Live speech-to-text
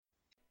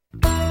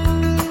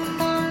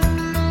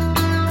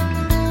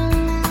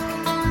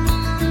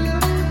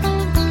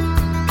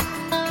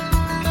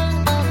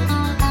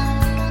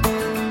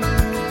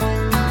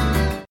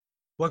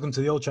Welcome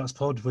to the Old Chats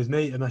Pod with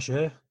me, Amesh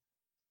here.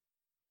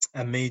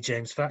 And me,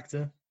 James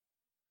Factor.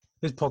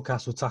 This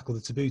podcast will tackle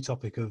the taboo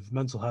topic of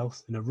mental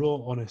health in a raw,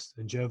 honest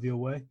and jovial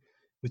way,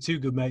 with two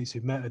good mates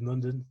who've met in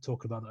London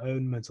talking about their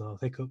own mental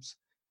health hiccups,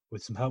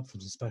 with some help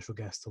from some special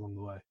guests along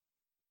the way.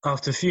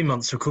 After a few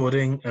months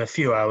recording and a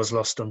few hours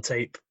lost on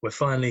tape, we're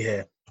finally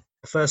here.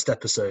 The first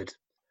episode.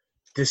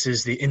 This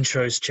is the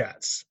Intros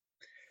Chats.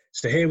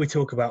 So here we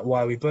talk about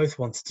why we both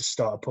wanted to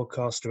start a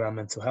podcast around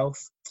mental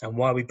health and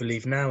why we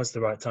believe now is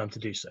the right time to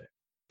do so.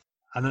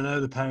 And I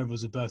know the pair of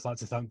us would both like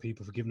to thank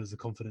people for giving us the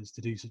confidence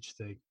to do such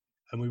a thing,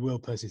 and we will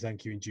personally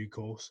thank you in due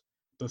course.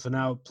 But for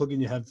now, plug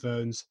in your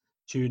headphones,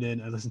 tune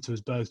in and listen to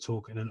us both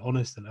talk in an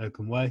honest and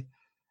open way,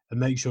 and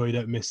make sure you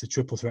don't miss the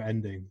triple threat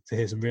ending to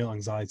hear some real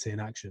anxiety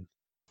in action.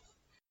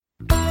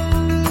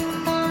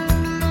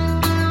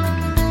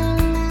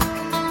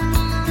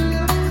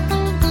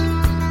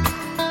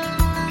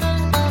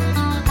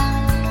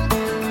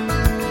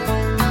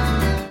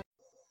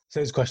 So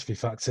it's a question for you,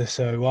 Factor.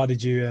 So why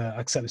did you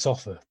accept this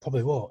offer?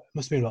 Probably what? It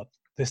must have been about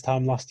this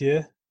time last year.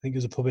 I think it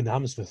was a pub in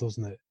Hammersmith,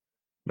 wasn't it?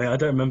 Mate, I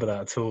don't remember that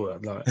at all.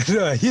 Like...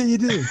 No, yeah, you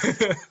do.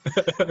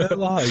 Don't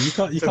lie. You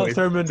can't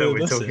throw me under the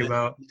bus. You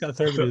can't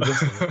throw me under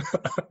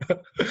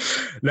the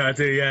bus. No, I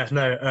do, yeah.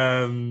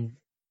 No,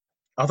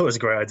 I thought it was a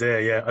great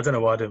idea, yeah. I don't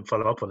know why I didn't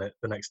follow up on it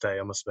the next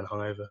day. I must have been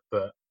hungover.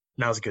 But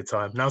now's a good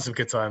time. Now's a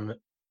good time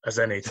as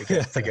any to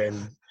get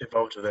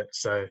involved with it.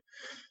 So...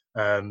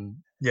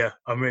 yeah,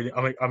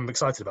 I'm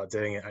excited about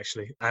doing it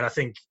actually, and I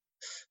think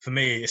for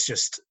me it's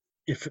just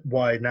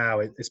why now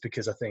it's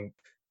because I think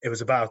it was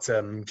about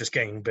just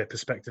getting a bit of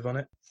perspective on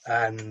it,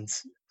 and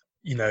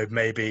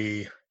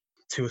maybe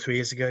 2 or 3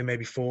 years ago,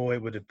 maybe 4,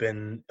 it would have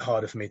been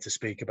harder for me to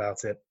speak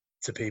about it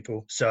to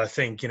people. So I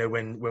think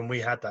when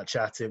we had that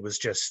chat, it was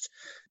just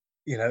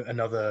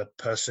another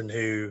person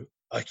who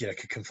I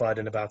could confide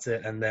in about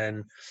it, and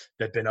then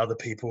there'd been other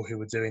people who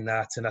were doing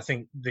that, and I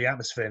think the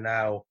atmosphere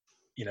now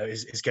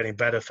is getting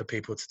better for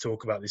people to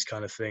talk about these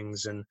kind of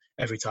things. And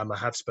every time I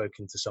have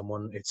spoken to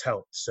someone, it's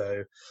helped.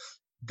 So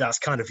that's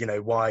kind of,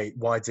 why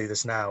do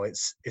this now?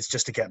 It's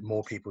just to get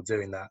more people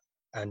doing that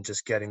and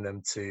just getting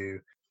them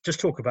to just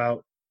talk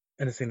about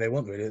anything they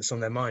want, really. It's on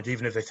their mind,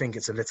 even if they think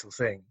it's a little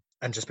thing,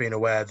 and just being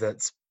aware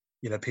that,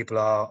 people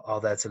are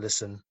there to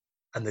listen,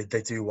 and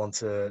they do want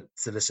to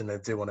listen. They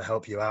do want to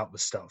help you out with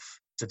stuff.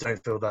 So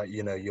don't feel that,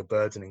 you're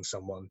burdening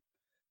someone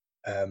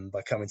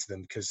by coming to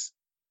them, because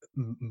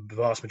the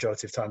vast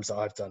majority of times that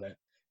I've done it,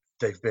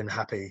 they've been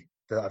happy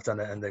that I've done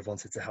it and they've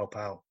wanted to help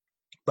out.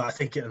 But I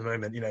think at the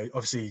moment,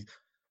 obviously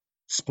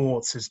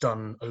sports has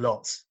done a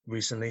lot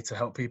recently to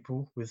help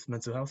people with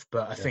mental health,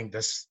 but I think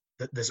there's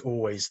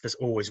always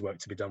work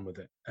to be done with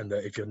it. And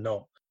that if you're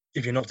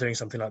not doing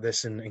something like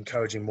this and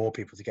encouraging more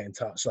people to get in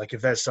touch, like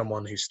if there's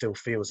someone who still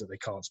feels that they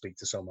can't speak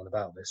to someone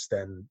about this,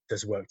 then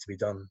there's work to be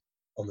done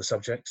on the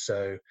subject.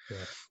 So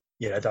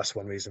that's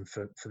one reason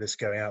for this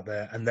going out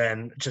there. And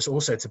then just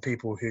also to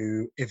people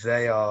who, if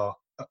they are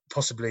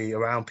possibly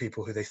around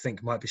people who they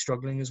think might be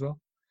struggling as well,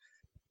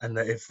 and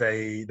that if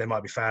they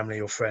might be family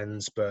or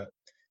friends, but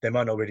they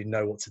might not really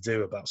know what to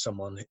do about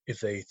someone, if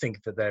they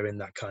think that they're in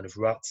that kind of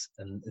rut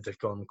and they've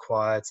gone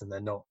quiet and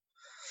they're not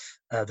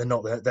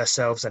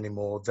themselves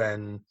anymore,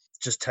 then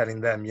just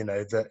telling them,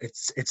 that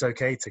it's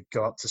okay to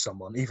go up to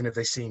someone, even if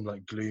they seem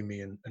like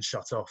gloomy and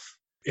shut off.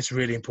 It's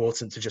really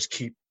important to just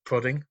keep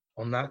prodding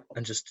on that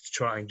and just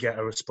try and get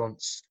a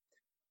response,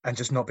 and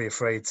just not be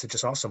afraid to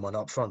just ask someone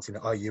up front,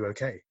 are you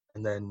okay?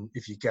 And then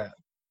if you get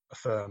a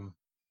firm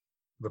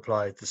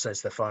reply that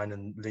says they're fine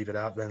and leave it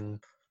out, then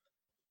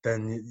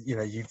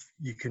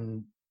you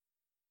can,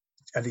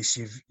 at least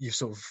you've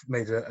sort of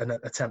made an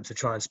attempt to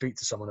try and speak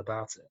to someone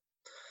about it.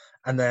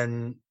 And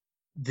then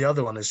the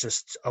other one is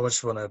just, I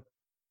just want to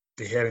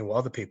be hearing what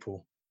other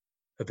people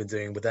have been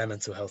doing with their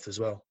mental health as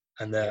well.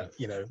 And that,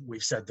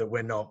 we've said that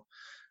we're not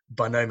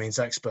by no means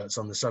experts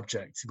on the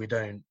subject. We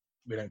don't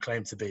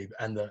claim to be,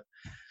 and that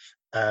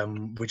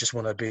we just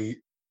want to be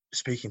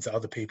speaking to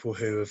other people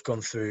who have gone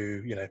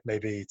through,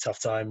 maybe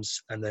tough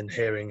times, and then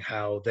hearing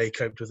how they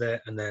coped with it,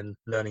 and then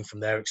learning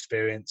from their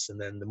experience. And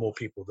then the more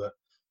people that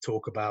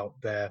talk about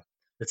the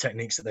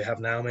techniques that they have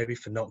now, maybe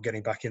for not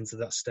getting back into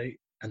that state,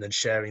 and then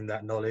sharing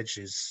that knowledge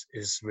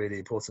is really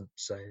important.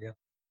 So yeah.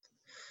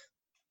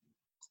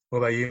 What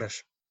about you,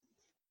 Mish?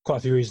 Quite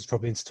a few reasons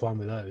probably intertwined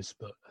with those,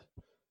 but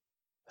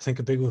I think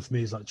a big one for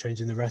me is like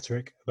changing the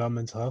rhetoric about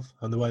mental health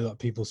and the way that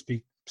people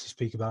speak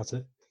about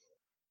it.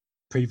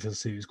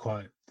 Previously, there's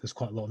quite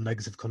a lot of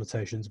negative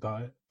connotations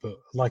about it, but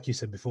like you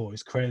said before,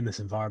 it's creating this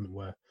environment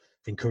where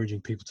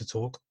encouraging people to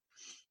talk.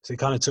 So it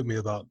kind of took me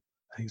I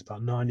think it's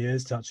about 9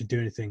 years to actually do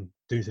anything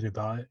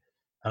about it,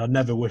 and I'd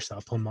never wish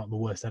that upon my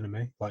worst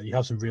enemy. Like, you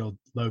have some real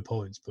low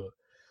points, but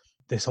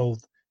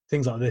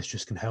things like this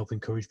just can help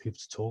encourage people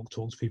to talk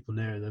to people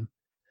near them.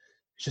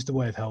 It's just a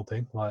way of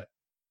helping. Like,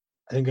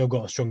 I think I've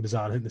got a strong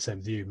desire. I think the same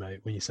with you,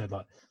 mate, when you said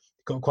like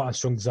you've got quite a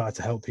strong desire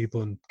to help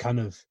people, and kind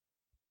of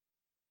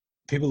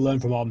people learn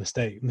from our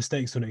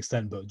mistakes to an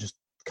extent, but just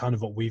kind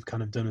of what we've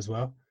kind of done as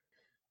well.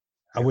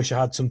 I wish I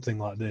had something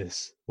like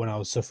this when I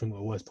was suffering at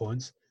the worst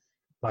points.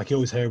 Like you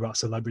always hear about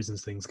celebrities and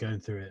things going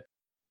through it,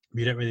 but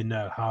you don't really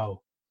know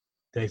how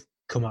they've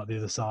come out the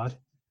other side.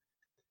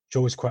 It's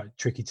always quite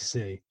tricky to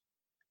see.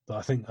 But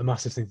I think a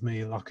massive thing for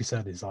me, like you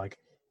said, is like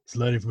it's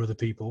learning from other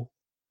people.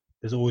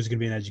 There's always going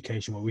to be an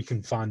education where we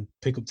can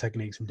pick up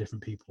techniques from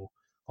different people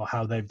or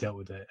how they've dealt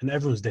with it, and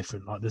everyone's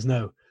different. Like there's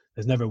never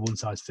a one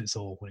size fits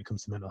all when it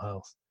comes to mental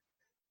health.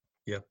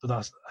 Yeah.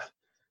 But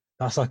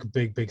that's like a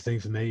big thing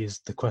for me, is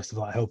the quest of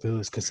like helping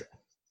others. Because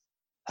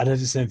I don't know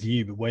if it's the same for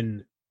you, but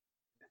when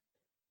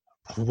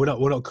we're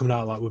not coming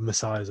out like with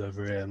messiahs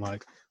over here and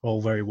like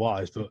all very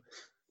wise, but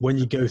when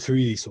you go through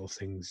these sort of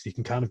things, you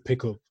can kind of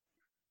pick up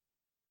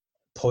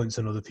points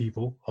on other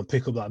people or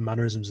pick up like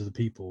mannerisms of the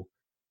people,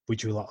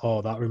 which you're like,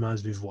 oh, that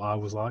reminds me of what I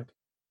was like.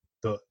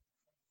 But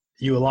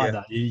you were like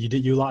that.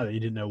 You like that. You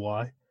didn't know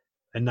why,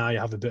 and now you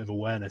have a bit of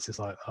awareness. It's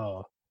like,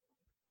 oh,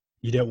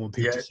 you don't want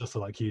people to suffer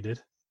like you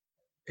did.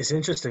 It's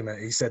interesting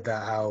that you said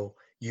that, how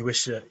you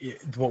wish that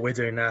what we're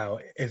doing now,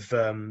 if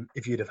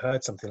you'd have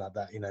heard something like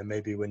that,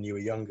 maybe when you were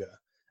younger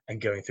and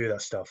going through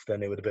that stuff,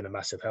 then it would have been a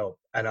massive help.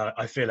 And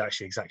I feel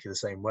actually exactly the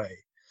same way,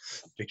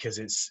 because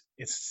it's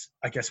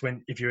I guess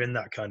if you're in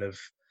that kind of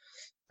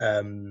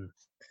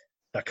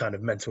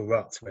mental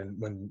rut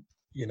when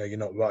you're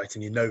not right,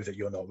 and you know that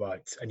you're not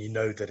right, and you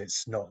know that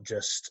it's not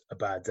just a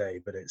bad day,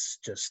 but it's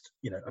just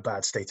a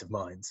bad state of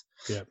mind.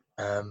 Yeah.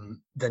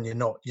 Then you're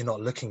not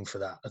looking for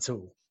that at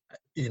all.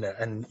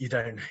 And you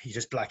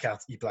just black out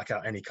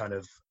any kind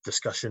of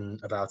discussion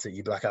about it.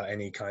 You black out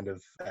any kind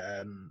of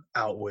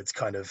outwards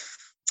kind of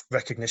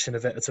recognition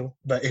of it at all.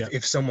 But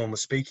if someone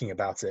was speaking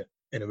about it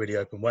in a really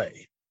open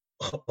way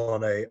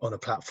on a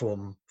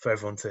platform for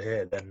everyone to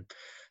hear, then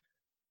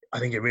I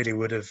think it really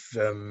would have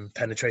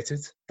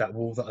penetrated that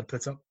wall that I'd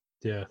put up.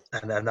 Yeah.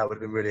 And then that would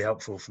have been really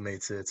helpful for me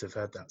to have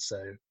heard that.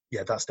 So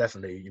yeah, that's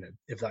definitely,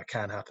 if that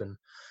can happen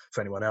for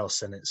anyone else,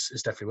 then it's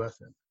definitely worth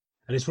it.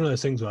 And it's one of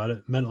those things where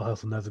mental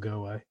health will never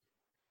go away.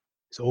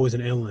 It's always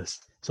an illness.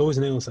 It's always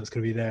an illness that's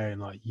going to be there in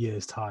like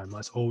years' time. Like,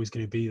 it's always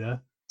going to be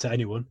there to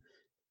anyone,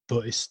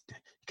 but it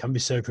can be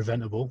so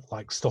preventable,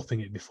 like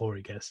stopping it before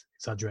it gets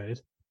exaggerated.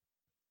 A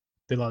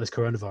bit like this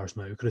coronavirus,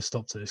 mate. We could have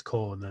stopped at its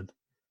core and then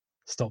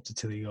stopped it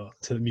till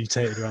it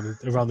mutated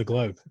around the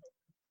globe.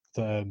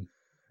 But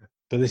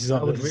this is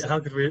how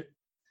could we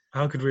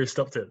have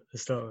stopped it to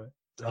start with?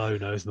 Oh, who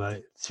knows,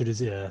 mate?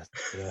 Yeah.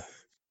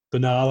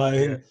 But no, I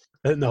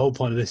think the whole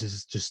point of this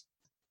is just,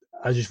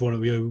 I just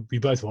want to, we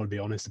both want to be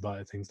honest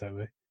about things, don't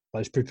we?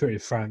 Like, it's pretty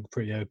frank,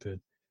 pretty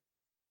open.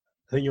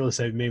 I think you're the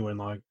same with me when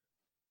I've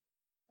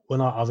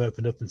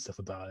opened up and stuff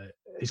about it.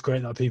 It's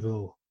great that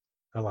people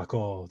are like,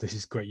 oh, this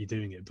is great you're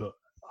doing it, but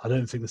I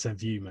don't think the same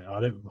for you, mate.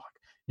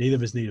 Neither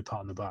of us need a pat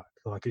on the back.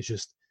 Like,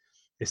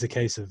 it's a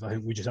case of, I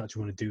think we just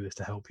actually want to do this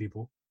to help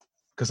people.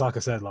 Because like I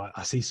said, like,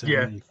 I see so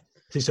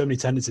many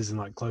tendencies in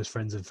like close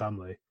friends and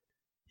family.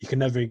 You can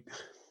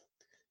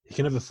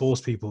never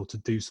force people to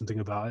do something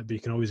about it, but you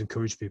can always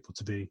encourage people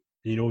to be.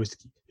 You always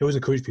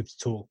encourage people to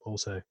talk.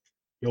 Also,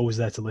 you're always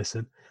there to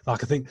listen.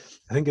 Like, I think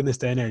in this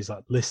day and age,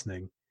 like,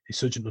 listening is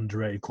such an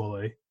underrated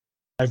quality.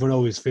 Everyone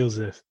always feels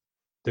as if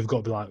they've got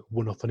to be like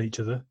one up on each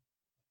other.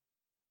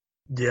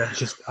 Yeah.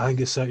 I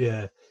think it's so,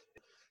 yeah.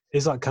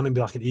 It's like kind of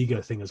be like an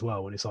ego thing as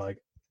well, when it's like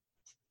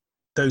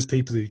those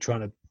people who are trying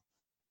to,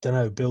 don't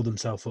know, build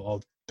themselves up or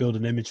build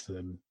an image for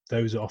them.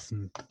 Those are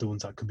often the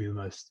ones that could be the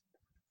most.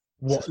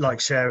 What, like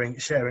sharing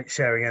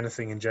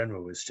anything in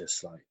general is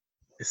just like,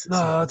 it's no,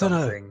 I don't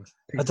know. Thing.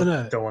 I don't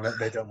know.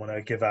 They don't want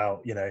to give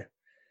out,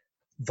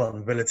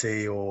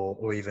 vulnerability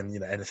or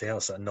even, anything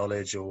else, like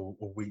knowledge or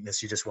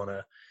weakness. You don't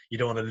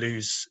want to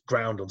lose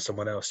ground on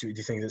someone else. Do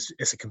you think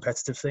it's a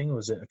competitive thing, or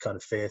is it a kind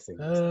of fear thing?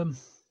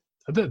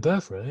 A bit of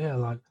both, really. Yeah,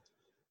 like,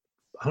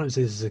 I don't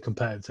see this as a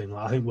competitive thing.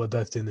 Like, I think we're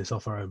both doing this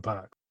off our own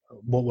back.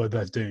 What we're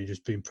both doing is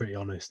just being pretty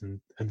honest and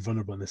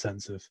vulnerable in the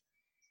sense of,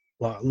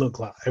 like, look,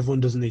 like, everyone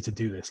doesn't need to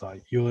do this.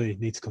 Like, you only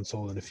need to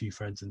console in a few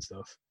friends and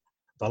stuff.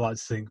 But I like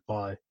to think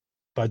by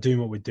doing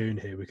what we're doing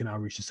here, we can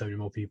outreach to so many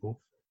more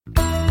people.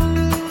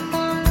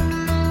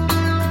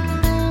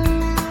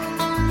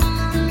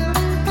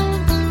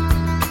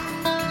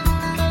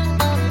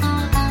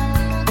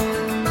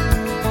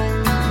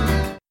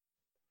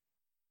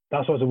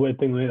 That's what's a weird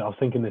thing I was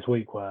thinking this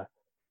week, where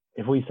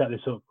if we set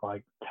this up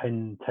like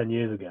 10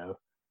 years ago,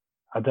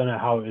 I don't know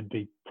how it would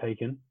be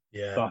taken.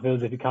 Yeah. But I feel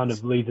as if it kind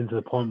of leads into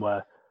the point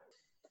where,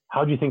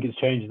 how do you think it's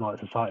changed in like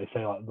society,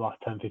 say like the last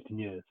 10, 15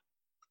 years?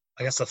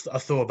 I guess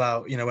I've thought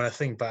about, when I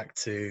think back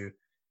to,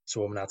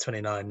 so I'm now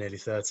 29, nearly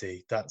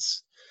 30,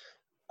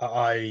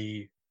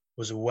 I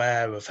was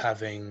aware of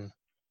having,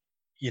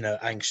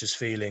 anxious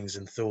feelings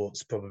and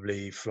thoughts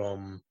probably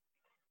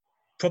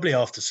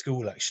after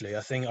school, actually.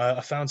 I think I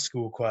found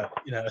school quite,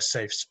 a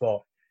safe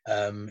spot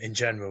in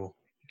general,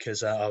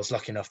 because I was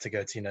lucky enough to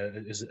go to,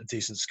 a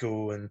decent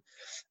school and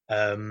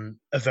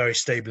a very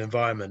stable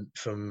environment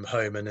from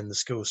home and in the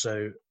school.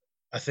 So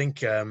I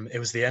think it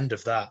was the end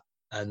of that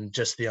and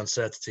just the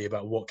uncertainty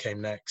about what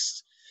came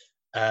next,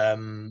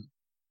 and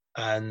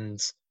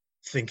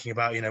thinking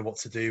about, what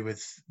to do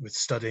with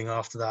studying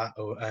after that,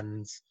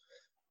 and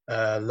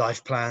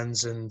life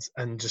plans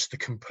and just the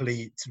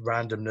complete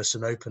randomness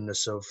and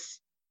openness of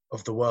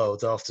the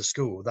world after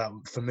school. That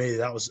for me,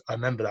 that was, I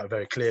remember that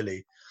very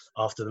clearly.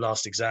 After the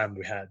last exam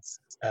we had,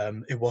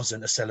 it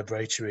wasn't a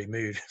celebratory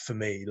mood for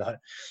me. Like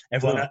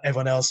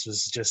everyone else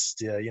was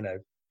just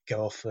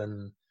go off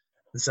and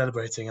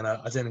celebrating, and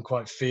I didn't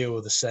quite feel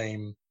the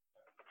same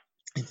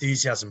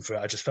enthusiasm for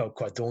it. I just felt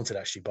quite daunted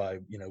actually by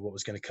what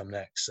was going to come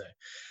next. So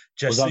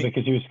Was just that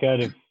because you were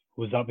scared of?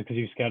 Was that because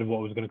you were scared of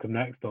what was going to come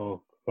next,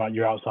 or like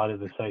you're outside of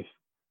the safe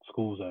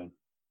school zone?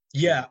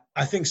 Yeah,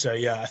 I think so.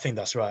 Yeah, I think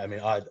that's right. I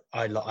mean, I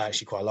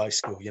actually quite like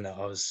school.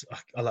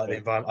 I like the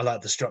environment. I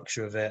like the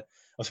structure of it.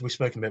 We've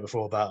spoken a bit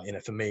before about,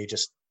 for me,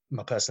 just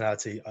my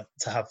personality,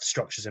 to have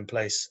structures in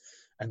place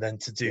and then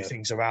to do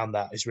things around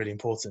that is really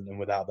important. And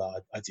without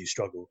that, I do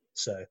struggle.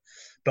 So,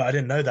 but I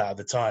didn't know that at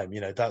the time.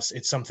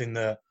 It's something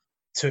that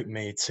took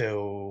me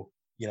till,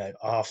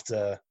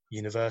 after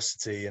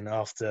university and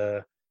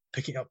after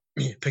picking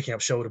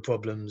up shoulder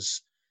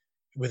problems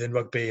within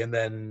rugby, and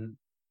then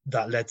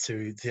that led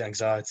to the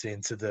anxiety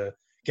and to the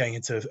getting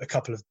into a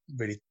couple of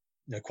really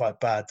quite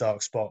bad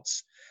dark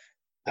spots,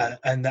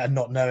 and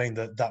not knowing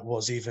that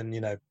was even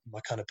my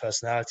kind of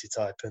personality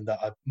type, and that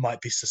I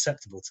might be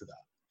susceptible to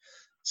that.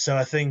 So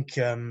I think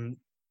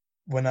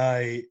when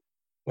I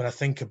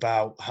think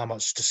about how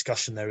much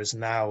discussion there is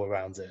now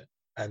around it,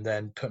 and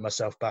then put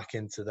myself back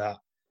into that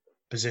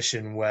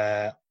position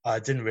where I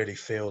didn't really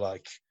feel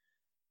like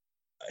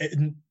I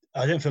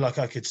didn't feel like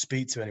I could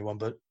speak to anyone,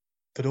 but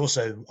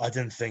also I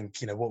didn't think,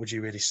 what would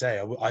you really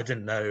say? I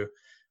didn't know,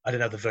 I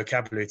didn't have the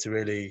vocabulary to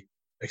really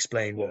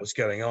explain what was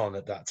going on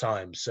at that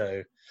time.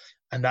 So,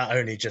 and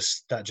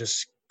that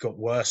just got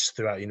worse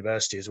throughout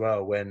university as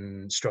well,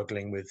 when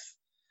struggling with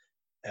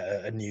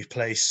a new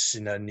place,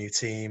 a new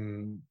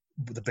team,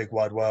 the big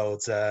wide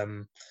world.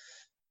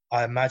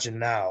 I imagine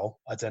now,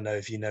 I don't know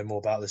if you know more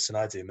about this than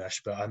I do,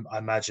 Mesh, but I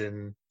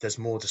imagine there's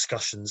more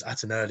discussions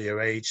at an earlier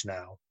age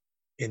now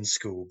in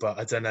school. But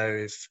I don't know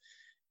if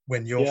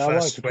when your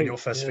first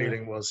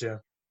feeling was,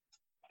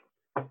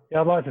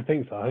 Yeah, I'd like to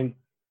think so. I think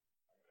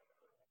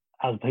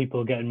as people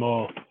are getting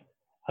more,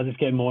 as it's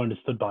getting more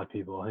understood by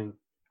people, I think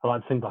I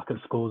like to think back at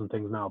schools and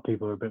things now,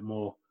 people are a bit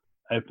more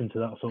open to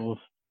that sort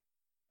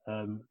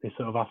of these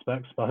sort of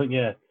aspects. But I think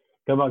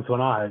go back to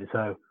when I had it.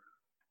 So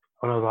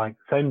when I was like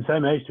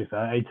same age, to be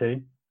fair,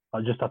 18,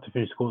 I just had to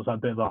finish school. It's like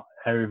a bit of that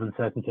area of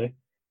uncertainty.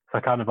 So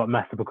I kind of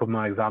messed up a couple of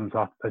my exams.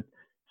 So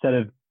instead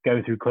of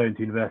going through clearing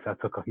to university, I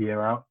took like a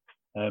year out.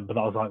 But that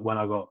was like when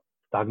I got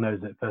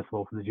diagnosed it first of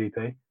all from the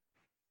GP.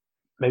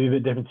 Maybe a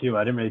bit different to you.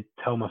 I didn't really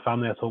tell my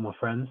family. I told my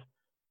friends.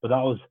 But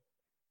that was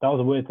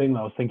a weird thing that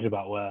I was thinking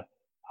about, where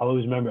I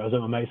always remember I was at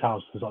my mate's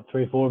house. There's like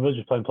 3 or 4 of us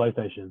just playing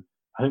PlayStation.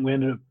 I think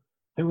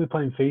we were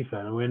playing FIFA,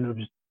 and we ended up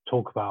just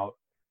talk about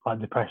like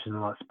depression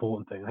and like sport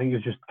and things. I think it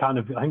was just kind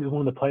of, I think it was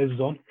one of the players was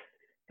on.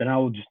 Then I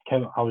was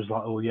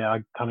like, oh yeah,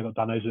 I kind of got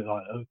diagnosed with it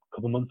like a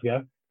couple of months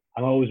ago.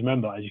 And I always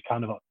remember I just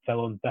kind of like fell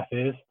on deaf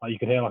ears. Like you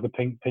could hear like a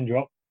pin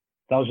drop.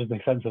 That was just the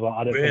sense of like,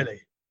 I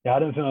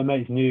don't think my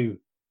mates knew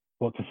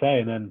what to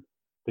say, and then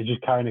they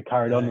just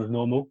carried on as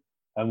normal.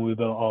 And we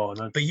were like, oh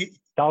no. But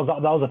that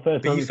was the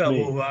first. But you felt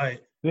all right.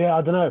 Yeah,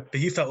 I don't know. But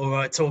you felt all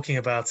right talking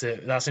about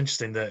it. That's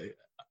interesting. That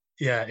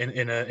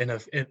in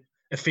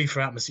a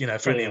FIFA atmosphere,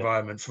 friendly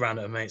environment around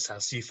at a mate's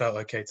house, you felt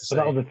okay to say.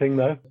 But that was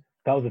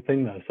the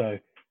thing though. So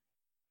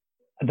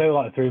they were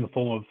like 3 or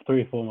 4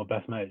 of my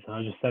best mates,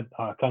 and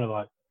I kind of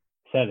like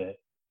said it,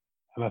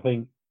 and I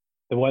think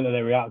the way that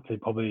they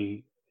reacted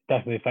probably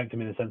definitely affected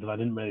me in the sense of I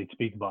didn't really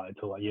speak about it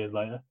until like years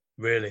later.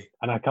 Really?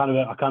 And I kind of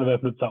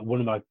opened up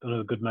to like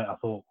another good mate. I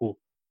thought was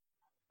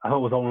like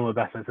one of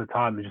my best mates at the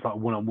time. And just like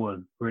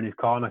one-on-one, we're in his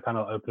car, and I kind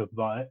of opened up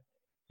about it.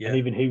 Yeah. And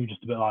even he was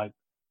just a bit like,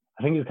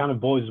 I think it was kind of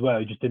boys as well,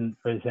 who just didn't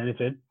really say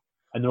anything,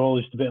 and they're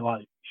all just a bit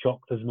like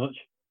shocked as much.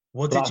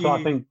 What did you?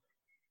 I think.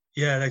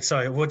 Yeah,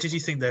 sorry. What did you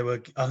think they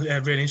were?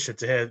 I'm really interested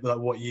to hear like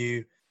what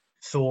you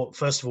thought.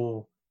 First of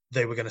all,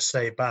 they were going to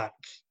say back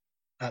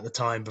at the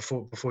time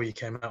before you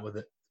came out with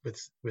it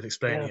with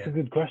explaining it. That's a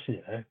good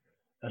question.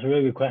 That's a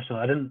really good question.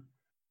 I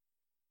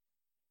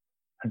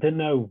didn't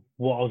know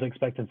what I was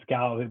expecting to get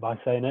out of it by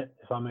saying it,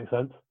 if that makes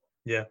sense.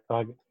 Yeah.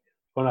 Like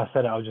when I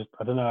said it,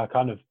 I don't know. I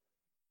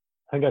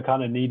think I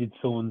kind of needed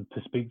someone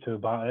to speak to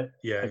about it.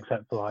 Yeah.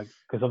 Except for like,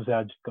 because obviously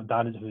I just got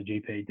diagnosed with the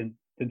GP.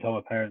 Didn't tell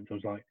my parents. I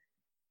was like,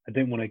 I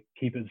didn't want to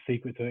keep it a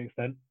secret to an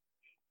extent.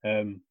 I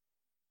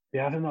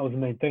think that was the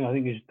main thing. I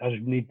think I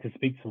just needed to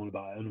speak to someone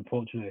about it. And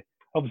unfortunately,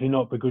 obviously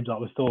not begrudge that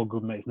we're still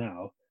good mates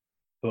now,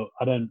 but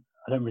I don't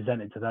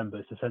resent it to them.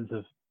 But it's a sense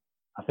of,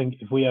 I think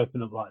if we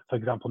open up, like for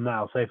example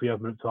now, say if we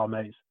open up to our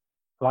mates,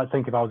 I like to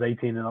think if I was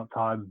 18 at that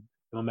time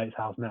in my mate's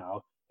house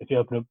now, if you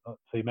open up to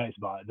your mates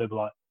about it, they'd be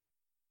like,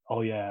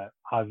 oh yeah,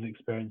 I've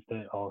experienced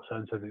it, or so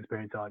and so's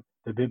experienced it. Like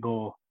they're a bit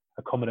more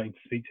accommodating to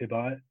speak to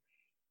about it.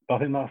 But I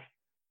think that's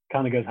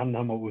kind of goes hand in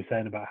hand with what we were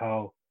saying about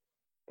how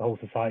the whole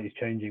society is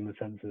changing in the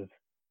sense of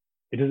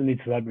it doesn't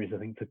need celebrities, I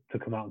think, to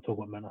come out and talk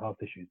about mental health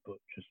issues, but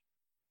just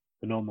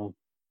the normal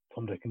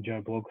Tom, Dick and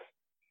Joe blogs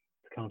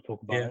to kind of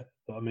talk about it.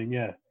 But I mean,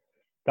 yeah,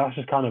 that's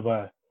just kind of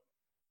where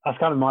that's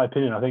kind of my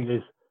opinion. I think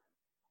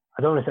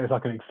I don't want to say it's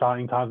like an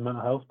exciting time of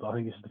mental health, but I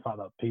think it's just the fact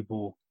that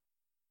people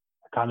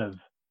are kind of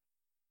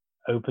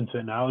open to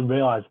it now and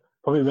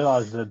probably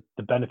realize the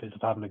benefits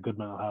of having a good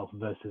mental health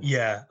versus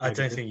Yeah, I negative.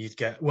 don't think you'd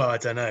get. Well, I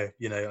don't know.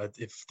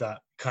 If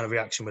that kind of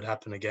reaction would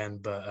happen again,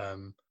 but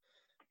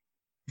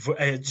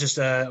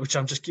which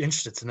I'm just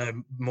interested to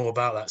know more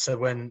about that. So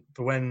when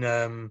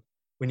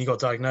you got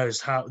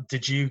diagnosed, how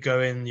did you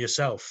go in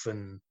yourself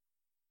and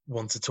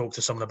want to talk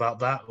to someone about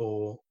that,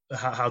 or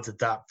how did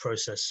that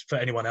process for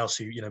anyone else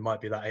who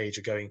might be that age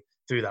or going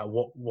through that?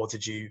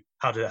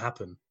 How did it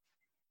happen?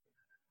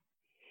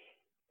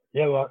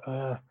 Yeah, well,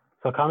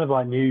 so I kind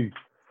of knew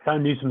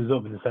something was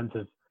up in the sense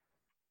of,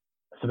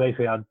 so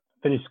basically I'd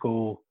finished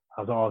school,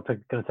 I was like, oh,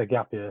 going to take a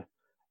gap year,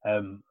 I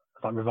was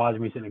like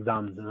revising recent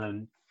exams and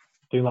then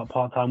doing like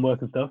part-time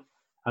work and stuff.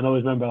 And I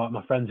always remember like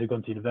my friends who'd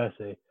gone to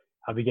university,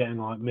 I'd be getting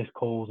like missed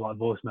calls, like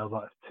voicemails,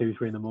 like 2,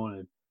 3 in the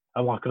morning.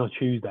 And like on a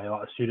Tuesday,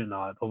 like a student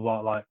night,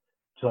 or like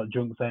just like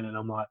drunk saying, and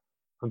I'm like,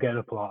 I'm getting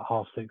up at like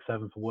 6:30,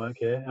 7 for work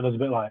here. And I was a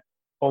bit like,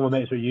 all my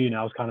mates were at uni,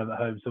 I was kind of at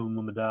home, still with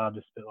mum and dad,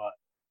 just a bit like,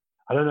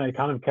 I don't know, it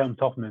kind of came on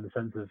top of me in the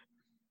sense of,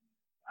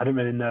 I didn't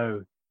really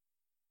know,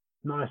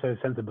 not necessarily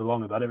a sense of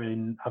belonging, but I didn't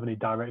really have any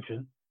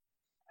direction.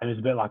 And it was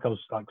a bit like I was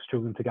like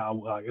struggling to get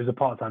out, like it was a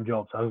part-time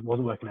job, so I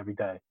wasn't working every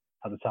day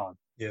at the time.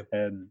 Yeah.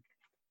 And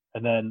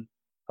then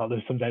like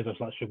there's some days I was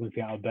like struggling to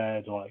get out of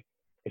bed, or like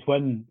it's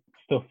when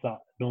stuff that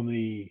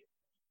normally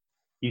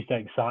used to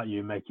excite you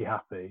and make you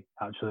happy,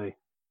 actually,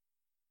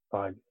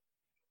 like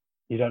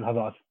you don't have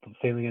that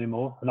feeling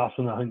anymore. And that's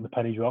when I think the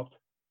penny dropped.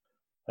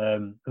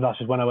 And that's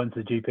just when I went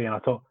to the GP and I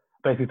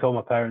basically told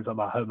my parents that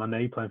I hurt my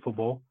knee playing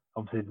football.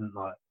 Obviously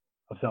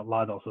that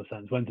lied that sort of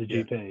sense. Went to the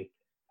GP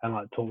and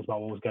like talked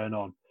about what was going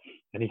on.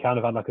 And he kind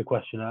of had like a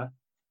questionnaire.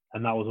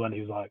 And that was when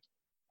he was like,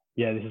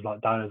 yeah, this is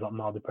like down as like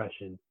mild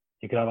depression.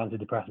 You could have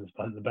antidepressants,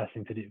 but I think the best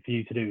thing for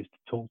you to do is to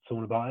talk to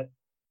someone about it.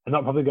 And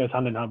that probably goes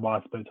hand in hand why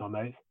I spoke to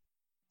my mates.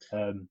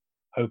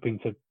 Hoping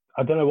to,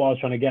 I don't know what I was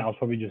trying to get. I was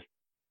probably just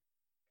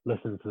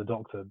listening to the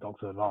doctor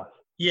advice.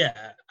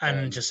 Yeah,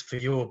 and just for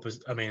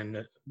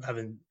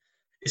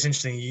it's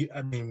interesting.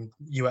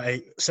 You were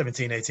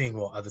 17, 18,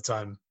 at the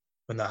time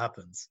when that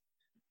happens.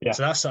 Yeah.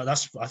 So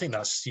I think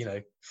that's,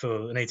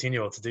 for an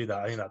 18-year-old to do that,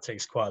 I think that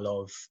takes quite a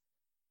lot of,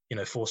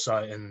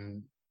 foresight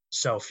and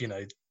self,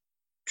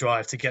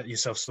 drive to get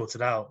yourself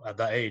sorted out at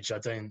that age. I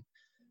don't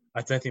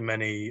think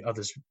many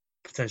others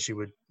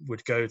potentially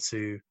would go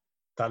to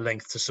that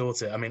length to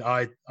sort it. I mean,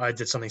 I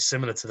did something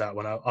similar to that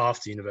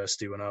after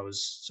university when I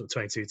was sort of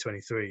 22,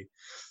 23.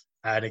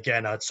 And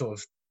again, I'd sort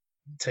of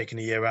taken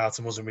a year out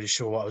and wasn't really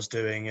sure what I was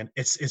doing. And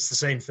it's the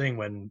same thing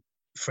when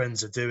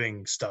friends are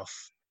doing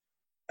stuff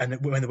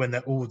and when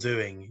they're all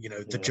doing,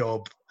 the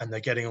job and they're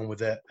getting on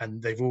with it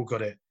and they've all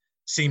got it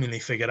seemingly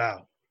figured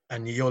out.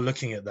 And you're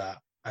looking at that.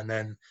 And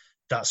then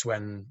that's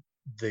when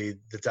the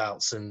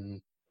doubts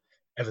and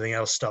everything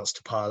else starts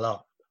to pile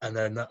up. And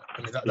then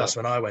that's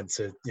when I went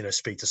to,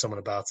 speak to someone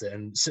about it.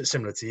 And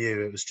similar to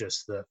you, it was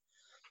just that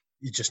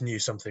you just knew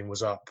something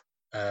was up.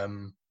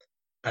 And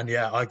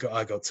yeah, I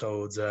got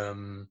told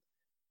they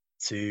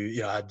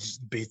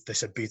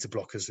said beta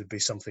blockers would be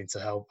something to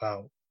help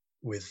out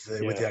with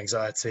the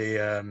anxiety.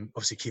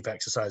 Obviously keep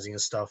exercising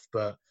and stuff,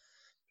 but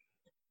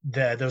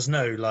there was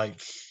no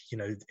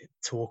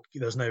talk.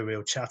 There was no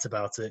real chat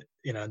about it,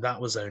 and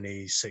that was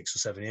only 6 or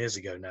 7 years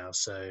ago now.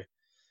 So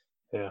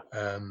yeah.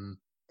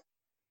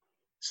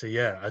 So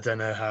yeah, I don't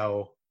know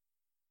how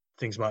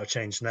things might have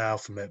changed now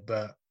from it,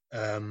 but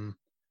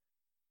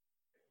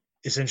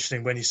it's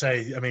interesting when you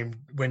say,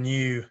 when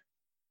you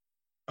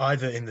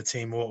either in the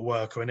team or at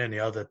work or in any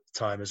other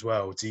time as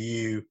well, do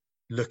you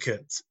look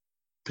at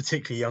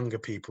particularly younger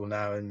people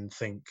now and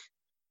think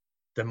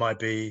there might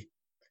be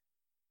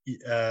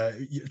a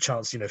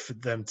chance, for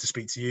them to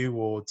speak to you,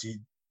 or do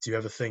you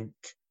ever think,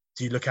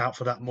 do you look out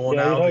for that more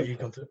now that you've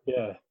gone through?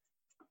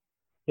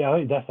 Yeah, I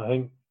think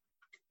definitely.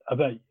 I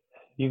bet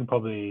you can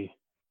probably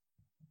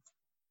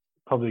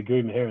agree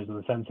with me here, in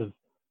the sense of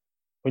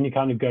when you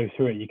kind of go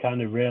through it, you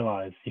kind of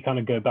realize, you kind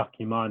of go back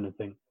in your mind and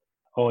think,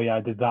 oh yeah,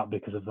 I did that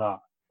because of that.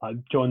 Like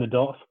join the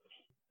dots,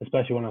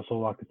 especially when I saw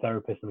like a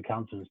therapist and a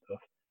counselor and stuff.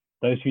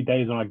 Those few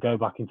days when I go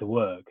back into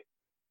work,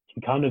 you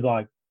can kind of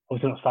like,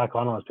 obviously not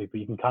psychoanalyze people,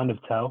 you can kind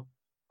of tell,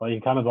 like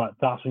you kind of like,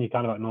 that's when you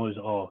kind of acknowledge,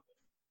 oh,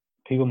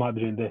 people might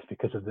be doing this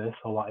because of this,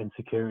 or like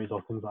insecurities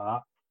or things like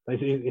that. But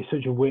it's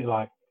such a weird,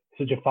 like,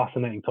 such a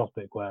fascinating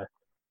topic where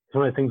it's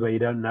one of the things where you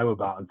don't know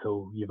about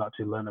until you've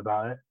actually learned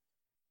about it.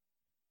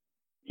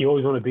 You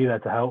always want to be there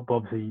to help, but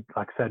obviously,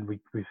 like I said, we've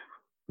said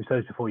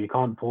this before, you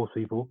can't force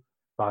people.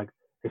 Like,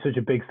 it's such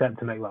a big step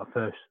to make that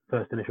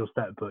first initial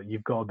step, but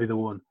you've got to be the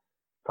one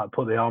to like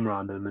put the arm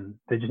around them, and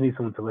they just need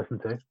someone to listen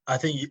to. I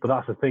think, but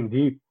that's the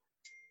thing.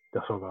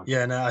 That's all gone.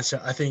 Yeah, no, I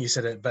think you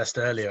said it best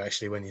earlier,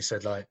 actually, when you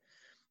said like,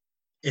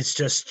 it's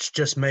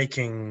just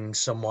making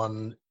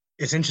someone.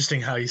 It's interesting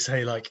how you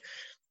say like,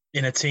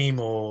 in a team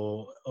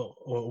or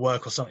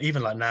work or something,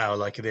 even like now,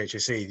 like at the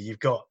HSE, you've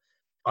got,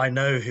 I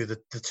know who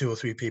the 2 or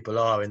 3 people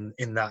are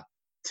in that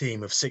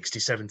team of 60,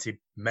 70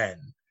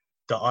 men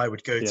that I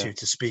would go Yeah.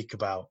 to speak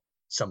about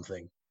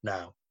something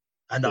now,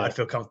 and that Yeah. I'd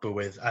feel comfortable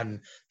with.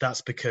 And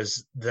that's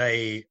because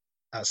they,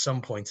 at some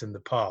point in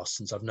the past,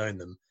 since I've known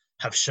them,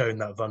 have shown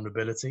that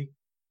vulnerability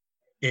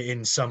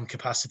in some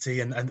capacity,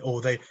 and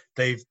or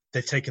they've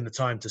taken the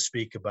time to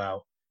speak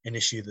about an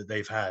issue that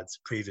they've had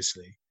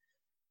previously,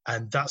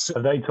 and that's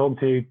Have they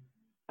talked to you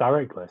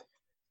directly?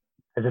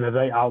 As in, have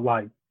they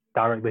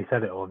directly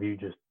said it, or have you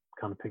just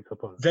kind of picked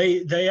up on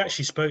it? they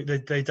actually spoke.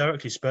 They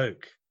directly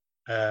spoke.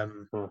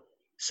 Oh.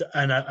 So,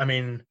 and I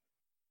mean,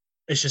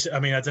 it's just.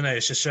 I mean, I don't know.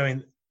 It's just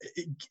showing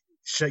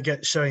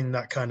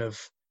that kind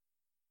of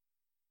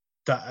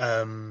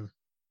that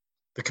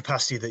the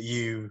capacity that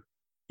you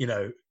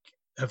know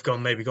have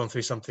maybe gone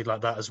through something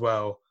like that as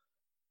well,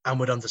 and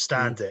would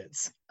understand it.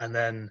 And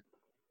then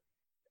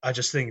I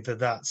just think that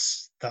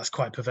that's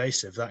quite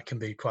pervasive. That can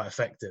be quite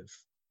effective,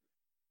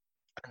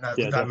 and that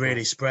Definitely.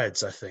 really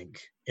spreads, I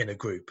think, in a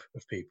group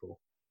of people.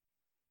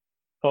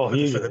 Oh, for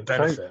hugely. the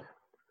benefit.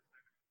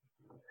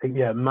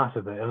 Yeah,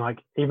 massively. And like,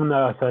 even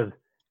though I said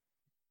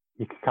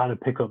you can kind of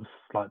pick up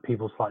like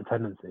people's slight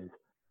tendencies,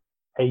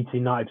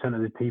 80-90%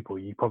 of the people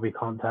you probably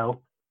can't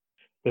tell.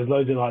 There's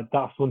loads of like,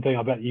 that's one thing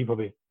I bet you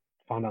probably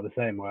found out the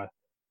same, where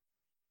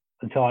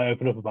until I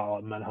open up about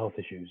like mental health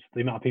issues,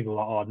 the amount of people are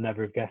like, oh, I'd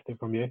never have guessed it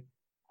from you,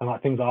 and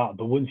like things like that.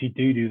 But once you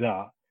do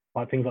that,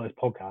 like things like this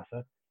podcast,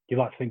 you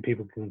like to think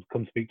people can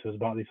come speak to us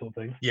about these sort of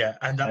things. Yeah,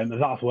 and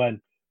that's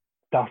when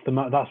that's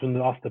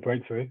the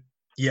breakthrough.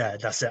 Yeah,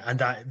 that's it. And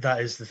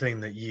that is the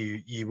thing that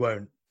you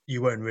won't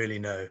really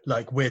know.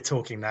 Like, we're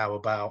talking now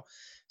about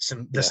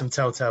there's some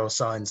telltale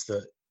signs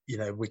that, you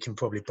know, we can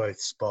probably both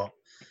spot,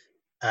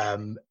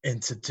 and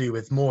to do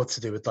with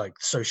like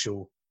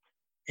social,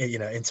 you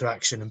know,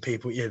 interaction and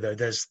people. You know,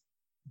 there's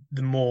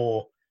the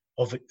more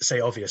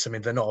obvious. I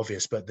mean, they're not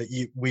obvious, but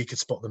that we could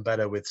spot them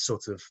better with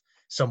sort of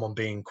someone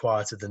being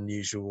quieter than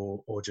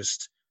usual, or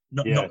just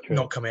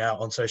not coming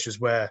out on socials,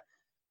 where,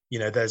 you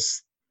know,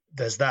 there's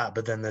that,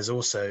 but then there's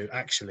also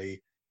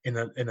actually in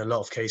a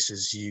lot of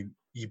cases you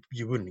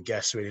wouldn't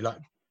guess really. Like,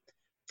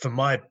 from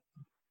my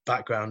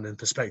background and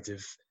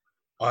perspective,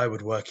 I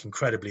would work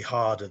incredibly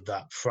hard at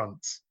that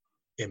front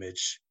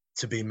image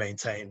to be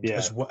maintained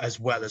as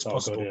well as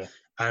possible. God,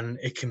 and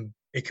it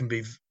can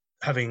be,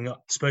 having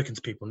spoken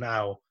to people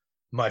now,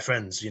 my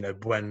friends, you know,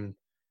 when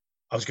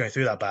I was going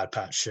through that bad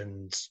patch,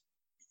 and,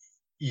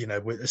 you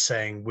know,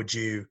 saying, would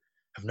you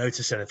have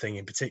noticed anything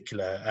in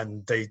particular?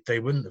 And they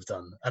wouldn't have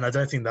done. And I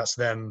don't think that's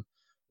them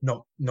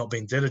not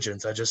being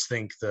diligent. I just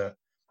think that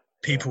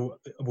people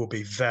will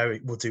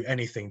do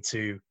anything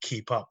to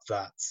keep up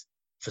that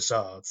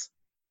facade.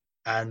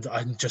 And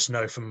I just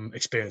know from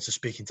experience of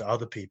speaking to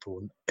other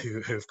people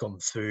who have gone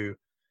through,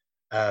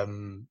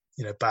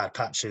 you know, bad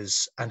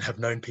patches, and have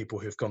known people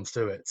who've gone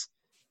through it.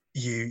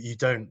 You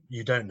don't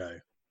know.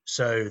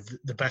 So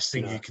the best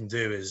thing you can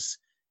do is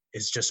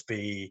just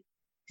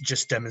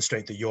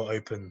demonstrate that you're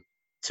open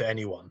to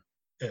anyone,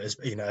 as,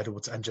 you know,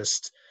 and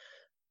just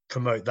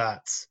promote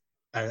that,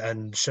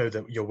 and show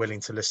that you're willing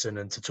to listen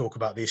and to talk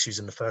about the issues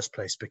in the first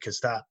place,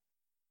 because that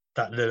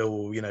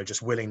little, you know,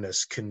 just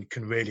willingness can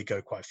really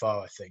go quite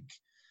far, I think.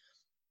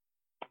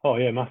 Oh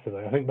yeah,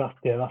 massively. I think that's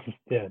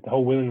the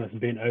whole willingness of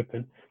being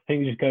open. I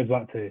think it just goes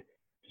back to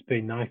just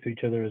being nice to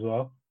each other as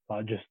well.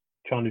 Like, just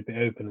trying to be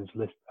open and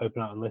just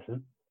open out and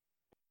listen.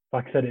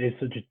 Like I said,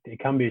 it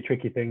can be a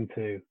tricky thing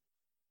to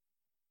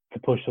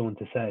push someone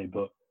to say,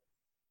 but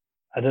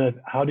I don't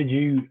know.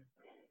 I'm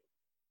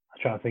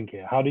trying to think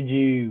here. How did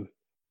you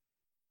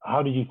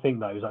think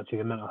that it was actually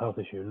a mental health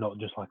issue and not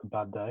just like a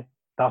bad day?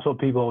 That's what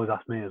people always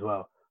ask me as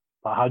well.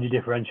 Like, how do you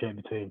differentiate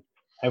between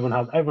everyone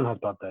has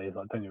bad days?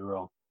 Like, don't get me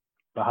wrong,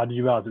 but how did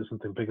you realize it was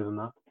something bigger than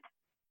that?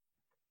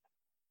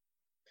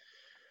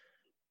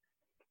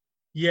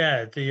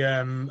 Yeah,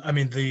 I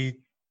mean, the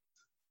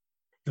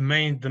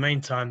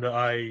main time that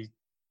I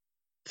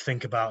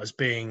think about as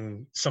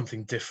being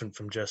something different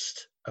from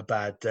just a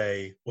bad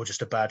day or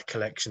just a bad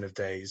collection of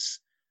days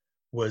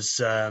was,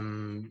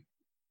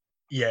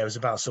 it was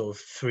about sort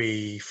of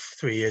three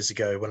years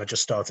ago, when I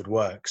just started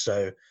work.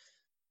 So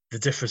the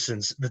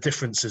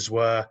differences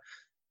were,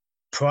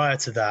 prior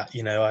to that,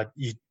 you know,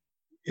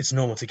 it's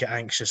normal to get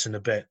anxious and a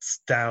bit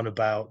down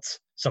about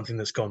something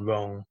that's gone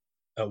wrong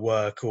at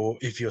work, or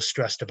if you're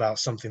stressed about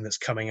something that's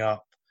coming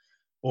up,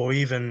 or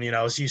even, you know,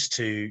 I was used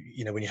to,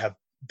 you know, when you have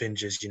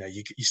binges, you know,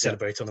 you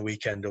celebrate on the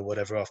weekend or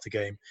whatever after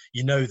game,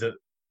 you know that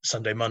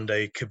Sunday,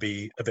 Monday could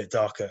be a bit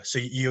darker. So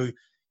you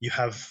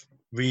have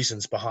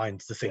reasons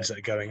behind the things that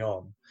are going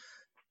on.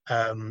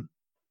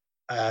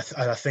 I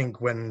think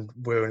when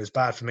it was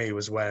bad for me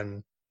was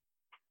when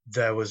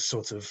there must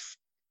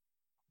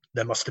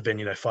have been,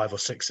 you know, 5 or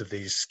 6 of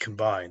these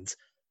combined.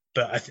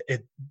 But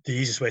the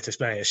easiest way to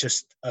explain it is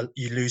just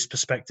you lose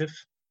perspective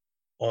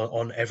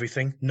on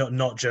everything,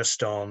 not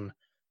just on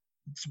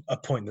a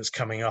point that's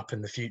coming up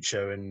in the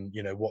future, and,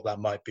 you know, what that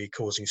might be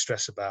causing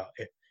stress about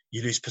it.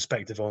 You lose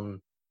perspective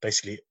on,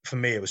 basically, for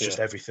me, it was just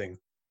everything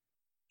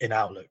in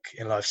outlook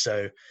in life.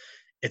 So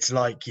it's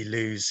like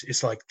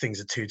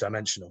things are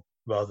 2-dimensional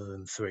rather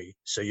than 3.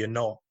 So you're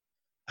not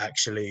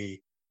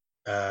actually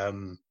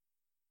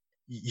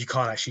you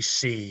can't actually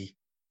see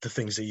the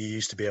things that you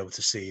used to be able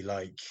to see,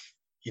 like,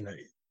 you know,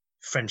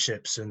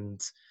 friendships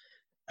and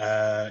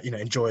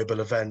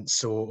enjoyable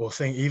events, or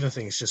even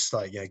things just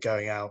like, you know,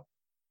 going out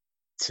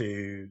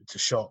to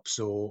shops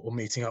or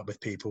meeting up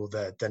with people.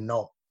 They're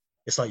not.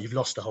 It's like you've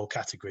lost a whole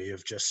category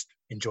of just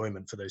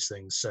enjoyment for those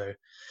things. So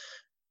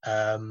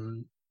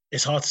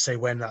it's hard to say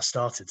when that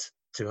started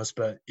to us,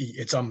 but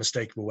it's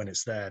unmistakable when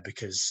it's there,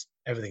 because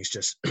everything's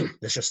just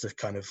there's just a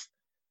kind of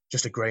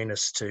just a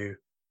grayness to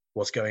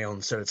what's going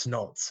on. So it's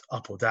not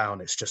up or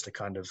down. It's just a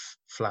kind of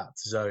flat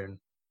zone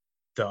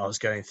that I was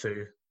going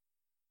through.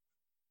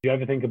 Do you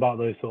ever think about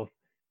those sort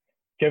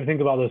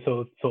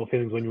of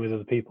feelings when you're with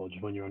other people,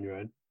 just when you're on your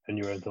own and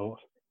your own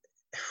thoughts?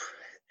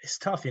 It's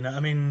tough, you know. I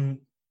mean,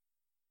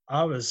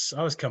 I was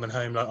coming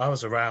home, like I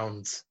was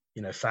around,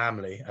 you know,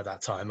 family at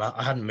that time.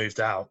 I hadn't moved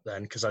out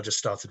then because I just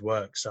started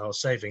work, so I was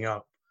saving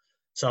up.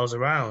 So I was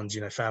around,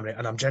 you know, family,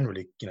 and I'm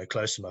generally, you know,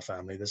 close to my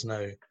family. There's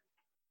no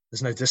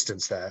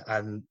distance there,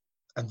 and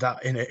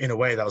that in a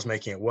way that was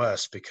making it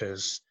worse,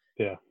 because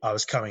I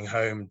was coming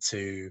home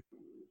to,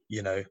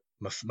 you know,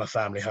 my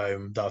family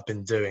home that I've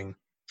been doing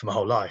for my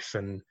whole life,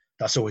 and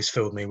that's always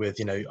filled me with,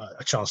 you know,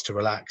 a chance to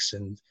relax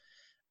and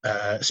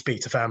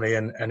speak to family,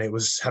 and it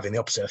was having the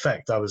opposite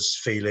effect. I was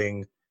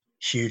feeling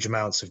huge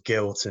amounts of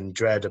guilt and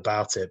dread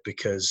about it,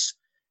 because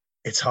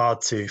it's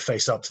hard to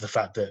face up to the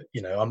fact that,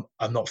 you know,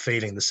 I'm not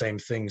feeling the same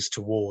things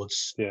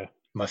towards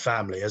my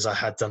family as I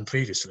had done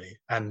previously,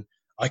 and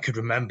I could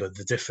remember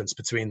the difference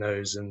between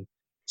those, and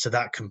so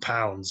that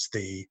compounds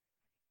the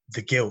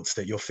guilt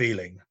that you're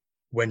feeling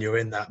when you're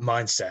in that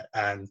mindset.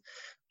 And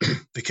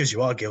because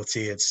you are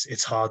guilty,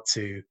 it's hard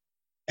to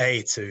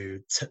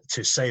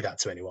say that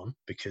to anyone,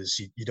 because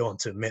you don't want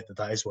to admit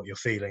that is what you're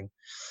feeling.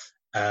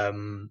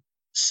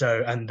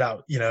 So, and that,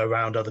 you know,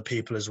 around other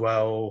people as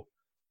well,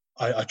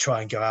 I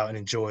try and go out and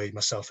enjoy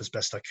myself as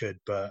best I could,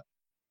 but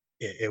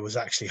it was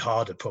actually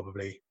harder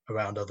probably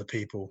around other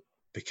people,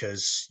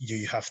 because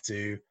you have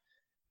to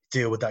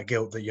deal with that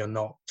guilt that you're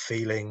not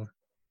feeling,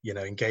 you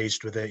know,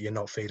 engaged with it. You're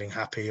not feeling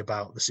happy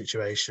about the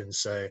situation.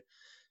 So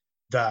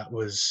that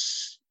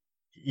was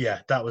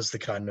the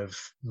kind of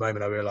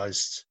moment I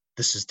realized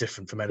this is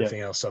different from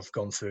anything else I've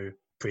gone through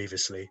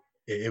previously.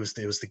 It was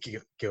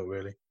the guilt,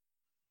 really.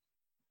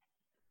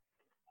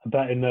 I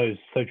bet in those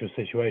social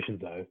situations,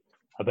 though,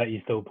 I bet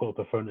you still put up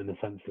a front in the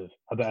sense of,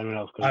 I bet anyone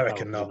else could. I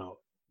reckon not.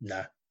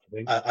 No,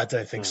 I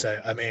don't think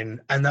so. I mean,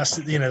 and that's,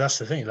 you know, that's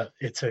the thing. Like,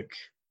 it took,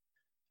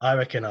 I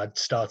reckon I'd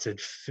started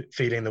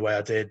feeling the way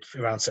I did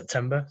around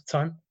September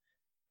time,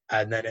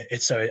 and then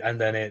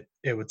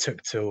it would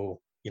took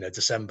till, you know,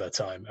 December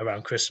time,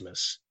 around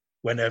Christmas,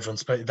 when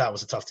everyone's, that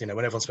was a tough, you know,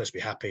 when everyone's supposed to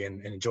be happy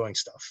and enjoying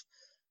stuff,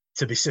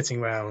 to be sitting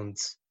around,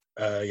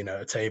 you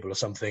know, a table or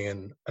something,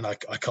 and I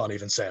can't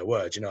even say a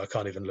word, you know, I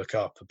can't even look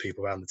up at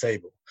people around the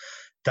table.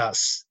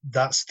 That's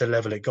the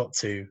level it got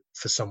to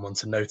for someone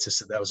to notice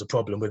that there was a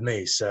problem with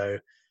me. So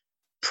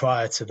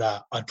prior to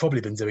that, I'd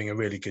probably been doing a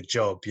really good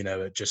job, you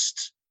know, at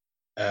just,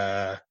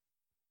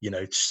 you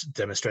know, just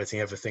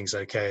demonstrating everything's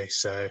okay.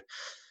 So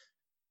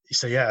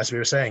yeah, as we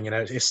were saying, you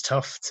know, it's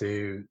tough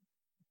to,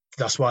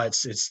 that's why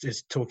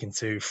it's talking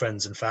to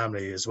friends and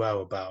family as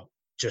well about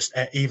just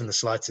even the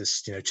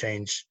slightest, you know,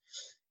 change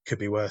could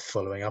be worth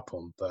following up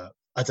on. But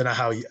I don't know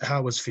how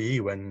it was for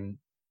you when,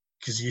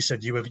 because you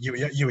said you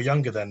were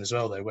younger then as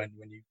well, though, when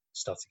you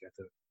started to go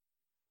through it.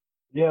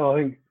 Yeah, well,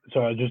 I think,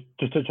 sorry,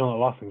 just touch on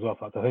that last thing as well. In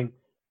fact, I think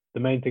the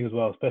main thing as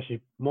well,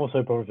 especially more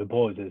so probably for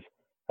boys, is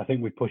I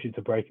think we push it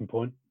to breaking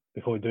point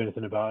before we do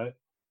anything about it.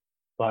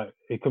 Like,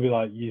 it could be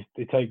like,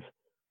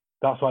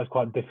 that's why it's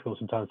quite difficult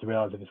sometimes to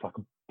realize if it's like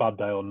a bad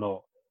day or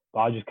not. But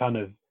I just kind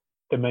of,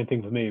 the main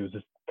thing for me was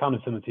just kind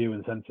of similar to you in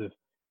the sense of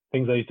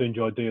things I used to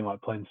enjoy doing,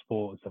 like playing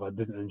sport and stuff I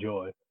didn't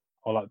enjoy,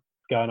 or like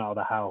going out of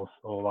the house,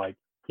 or like,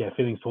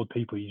 feelings toward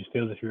people, you just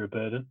feel as if you're a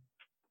burden.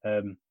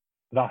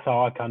 That's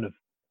how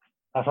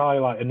I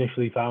like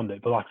initially found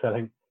it. But like I said, I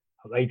think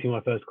I was 18 when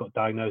I first got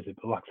diagnosed.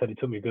 But like I said, it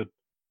took me I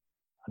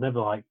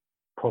never like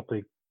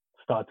properly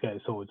started to get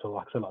it sorted until,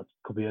 like I said, like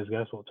a couple of years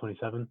ago, so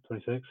 27,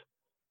 26.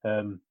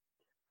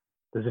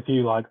 There's a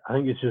few, like, I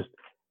think it's just,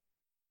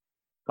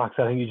 like I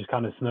said, I think you just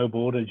kind of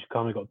snowballed and just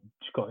kind of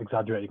got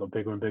exaggerated, got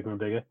bigger and bigger and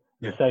bigger.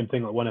 Yeah. The same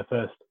thing, like when I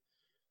first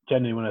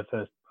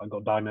I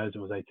got diagnosed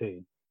and was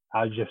 18,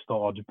 I just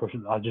thought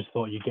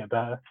you'd get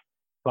better.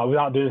 Like,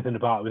 without doing anything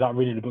about it, without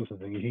reading the books or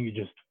something, you think it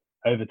just,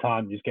 over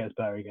time, it just gets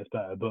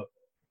better. But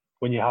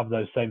when you have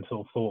those same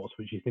sort of thoughts,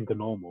 which you think are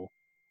normal,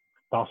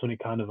 that's when it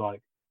kind of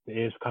like, the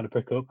ears kind of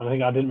prick up. And I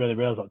think I didn't really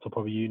realize that until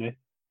probably uni,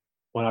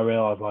 when I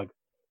realized like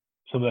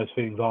some of those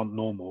feelings aren't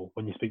normal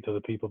when you speak to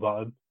other people about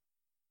them.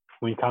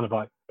 When you kind of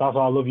like, that's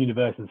why I love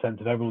university in the sense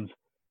of I'm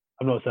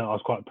not saying I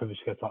was quite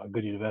privileged to go to like a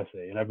good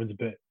university, and everyone's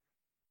a bit,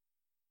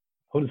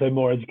 I wouldn't say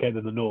more educated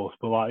than the North,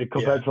 but like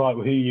compared to like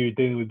who you were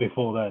dealing with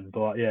before then. But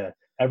like, yeah,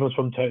 everyone's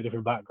from totally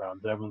different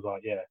backgrounds. And everyone's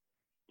like, you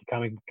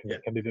kind of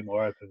can be a bit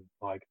more open.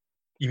 Like,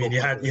 you mean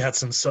you had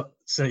some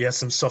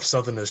soft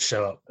Southerners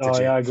show up?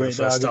 I agree.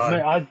 For the first time,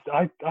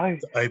 Mate, I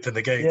open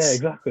the gates. Yeah,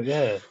 exactly.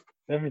 Yeah,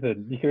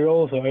 everything. You can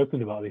also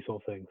open about these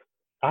sort of things.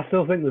 I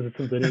still think there's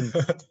something in.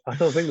 I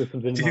still think there's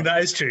something. Do you think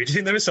that is true? Do you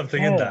think there is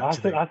something in that?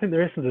 I think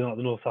there is something like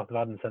the North-South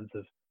divide in the sense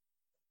of,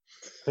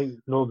 I think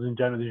Northern in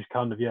general, just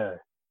kind of, you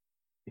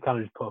kind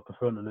of just put up a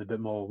front and a bit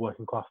more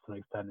working class to an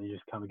extent, and you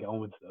just kind of get on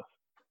with stuff.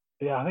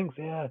 But yeah, I think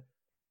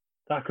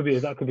that could be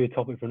a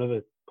topic for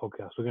another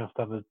podcast. We're gonna have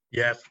to have a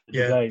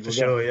debate. For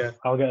sure. Yeah,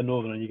 I'll get a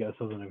Northern and you get a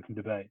Southern, and we can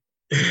debate.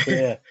 But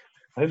yeah,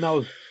 I think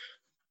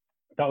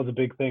that was a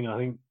big thing. I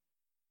think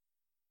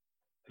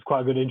it's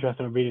quite a good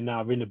interest in reading now.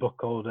 I'm reading a book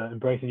called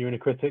Embracing Your Inner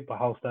Critic by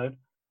Hal Stone,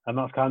 and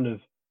that's kind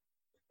of,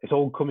 it's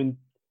all coming.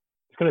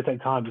 It's going to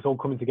take time. But it's all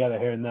coming together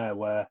here and there.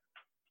 Where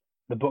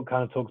the book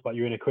kind of talks about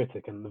your inner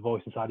critic and the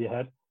voice inside your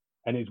head,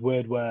 and it's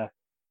weird where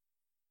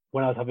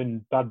when I was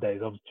having bad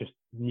days, I was just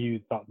knew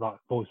that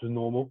voice was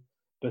normal.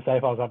 But say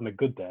if I was having a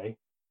good day,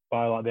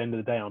 by like the end of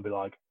the day, I'd be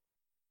like,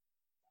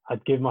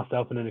 I'd give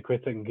myself an inner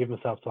critic and give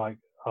myself to like,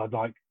 I'd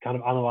like kind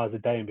of analyze the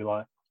day and be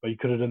like, well, you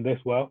could have done this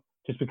well,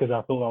 just because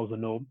I thought that was the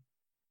norm.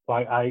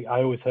 Like I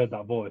always heard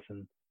that voice,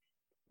 and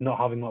not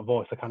having that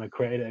voice, I kind of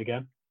created it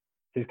again.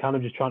 So it's kind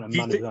of just trying to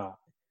manage that.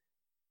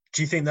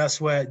 Do you think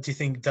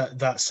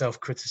that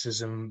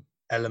self-criticism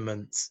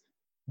element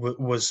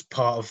was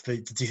part of the?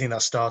 Do you think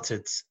that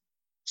started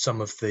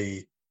some of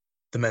the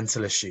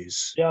mental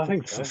issues? Yeah, I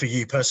think so. For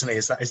you personally,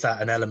 is that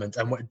an element?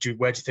 And where do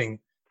you think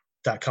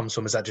that comes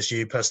from? Is that just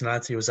you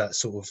personality, or is that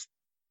sort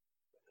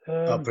of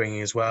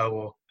upbringing as well?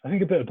 Or I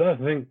think a bit of both.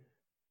 I think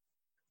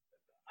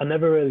I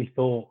never really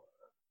thought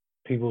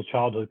people's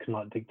childhood can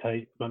like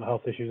dictate mental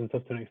health issues and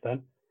stuff to an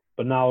extent.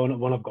 But now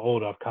when I've got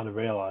older, I've kind of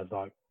realised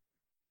like,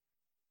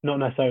 not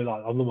necessarily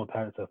like I love my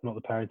parents, not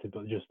the parenting,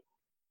 but just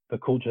the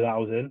culture that I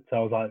was in. So I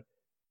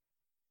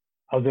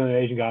was the only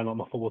Asian guy on like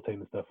my football team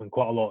and stuff, and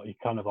quite a lot he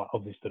kind of like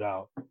obviously stood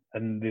out.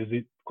 And there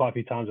was quite a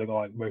few times I got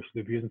like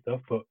racially abused and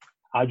stuff, but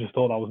I just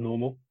thought that was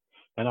normal.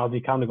 And as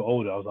he kind of got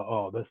older, I was like,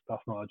 oh, that's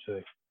not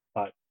actually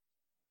like,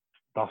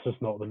 that's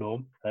just not the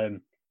norm. But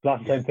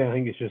that's the same thing. I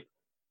think it's just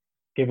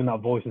giving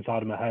that voice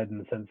inside of my head in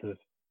the sense of,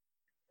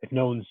 if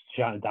no one's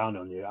shouting down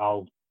on you,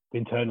 I'll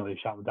internally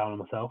shout down on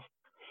myself.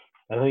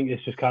 And I think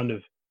it's just kind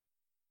of,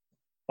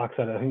 like I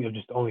said, I think I've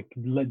just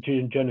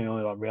generally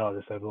only like realised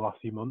this over the last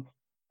few months,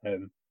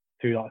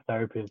 through like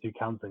therapy and through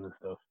counselling and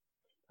stuff.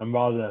 And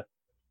rather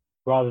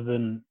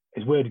than,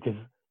 it's weird because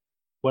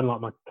when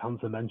like my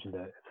counsellor mentioned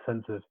it, it's a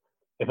sense of,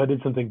 if I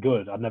did something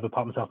good, I'd never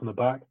pat myself on the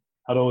back.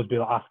 I'd always be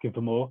like asking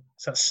for more.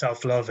 So that's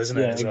self-love, isn't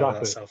it? Yeah, exactly.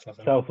 Well,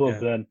 self-love. Self-love.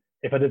 But then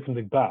if I did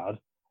something bad,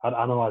 I'd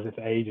analyse it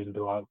for ages and be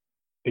like,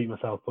 beat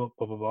myself up,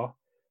 blah, blah, blah.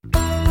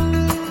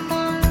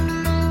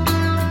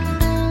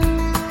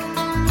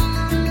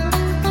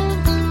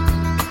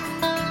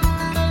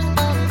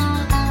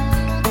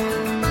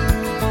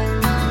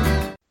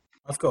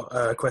 I've got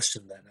a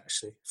question then,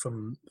 actually,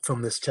 from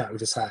this chat we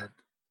just had,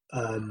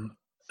 and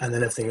then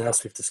everything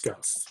else we've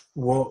discussed.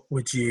 What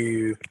would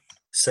you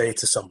say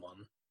to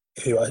someone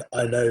who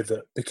I know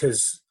that,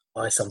 because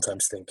I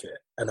sometimes think it,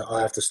 and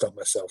I have to stop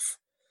myself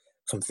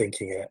from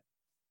thinking it,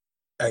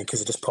 and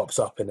because it just pops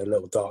up in a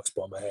little dark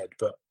spot in my head,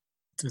 but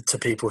to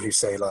people who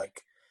say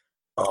like,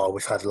 oh,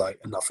 we've had like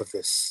enough of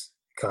this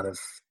kind of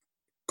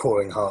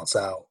pouring hearts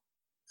out,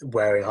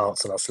 wearing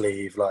hearts on our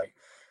sleeve, like,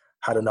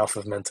 had enough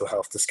of mental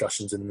health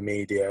discussions in the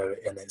media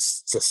and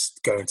it's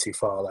just going too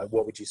far. Like,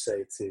 what would you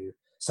say to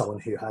someone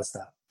who has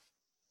that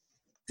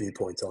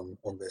viewpoint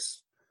on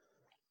this?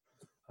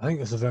 I think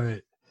it's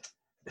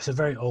a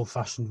very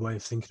old-fashioned way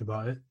of thinking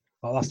about it.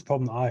 Like, that's the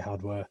problem that I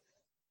had,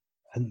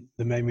 and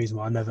the main reason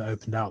why I never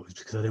opened out was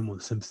because I didn't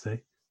want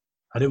sympathy.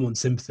 I didn't want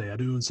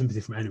sympathy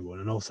from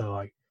anyone. And also,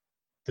 like,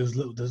 there's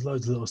loads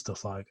of little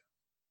stuff, like,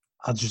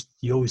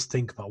 you always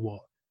think about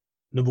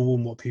number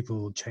one, what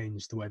people will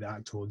change the way they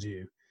act towards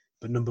you.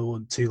 But number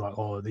one, two, like,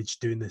 oh, they're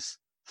just doing this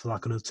for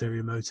like an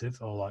ulterior motive,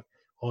 or like,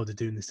 oh, they're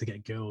doing this to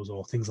get girls,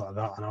 or things like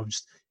that. And I was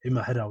just, in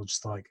my head, I was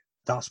just like,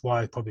 that's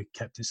why I probably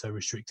kept it so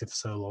restrictive for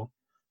so long.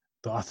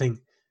 But I think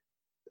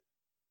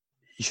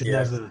you should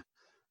never,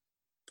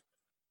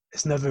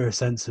 it's never a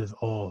sense of,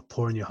 oh,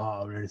 pouring your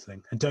heart out or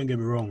anything. And don't get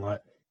me wrong,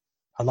 like,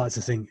 I'd like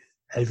to think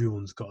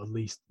everyone's got at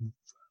least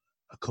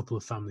a couple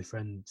of family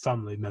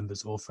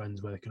members or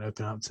friends where they can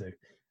open out to.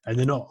 And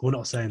we're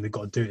not saying they've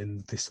got to do it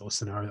in this sort of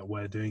scenario that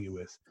we're doing it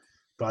with.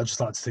 But I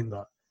just like to think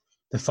that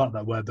the fact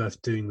that we're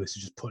both doing this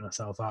is just putting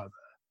ourselves out there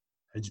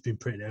and just being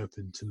pretty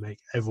open to make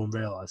everyone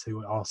realise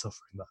who are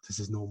suffering that this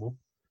is normal.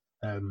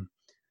 But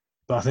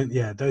I think,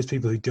 those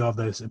people who do have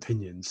those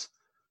opinions,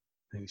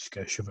 I think you should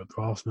go shove it up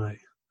your arse, mate.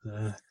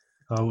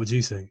 What do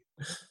you think?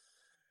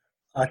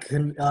 I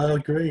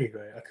agree.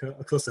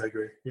 Of course I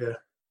agree. Yeah.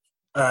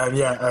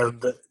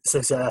 But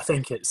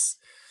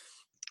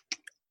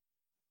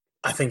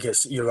I think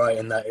it's you're right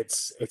in that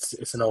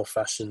it's an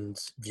old-fashioned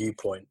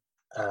viewpoint,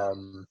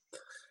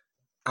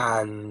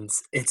 and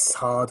it's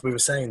hard. We were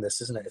saying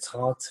this, isn't it? It's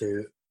hard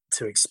to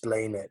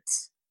explain it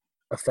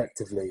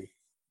effectively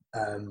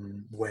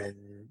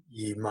when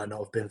you might not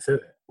have been through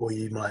it, or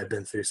you might have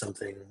been through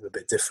something a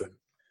bit different,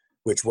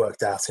 which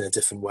worked out in a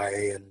different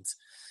way. And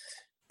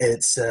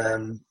it's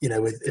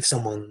if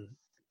someone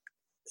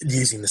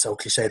using this old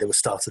cliche that was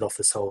started off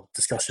this whole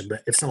discussion,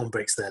 but if someone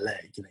breaks their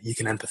leg, you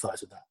can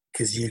empathise with that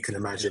because you can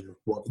imagine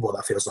what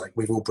that feels like.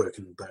 We've all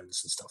broken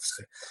bones and stuff,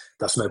 so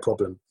that's no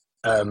problem.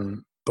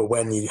 But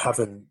when you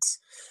haven't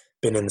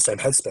been in the same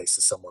headspace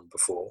as someone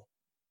before,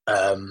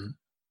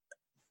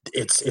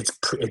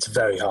 it's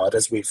very hard,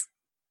 as we've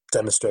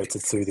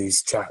demonstrated through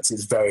these chats.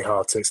 It's very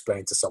hard to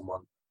explain to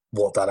someone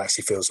what that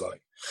actually feels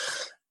like.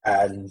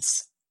 And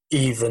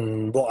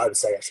even what I would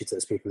say actually to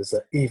those people is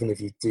that even if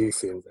you do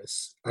feel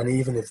this, and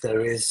even if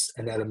there is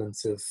an element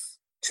of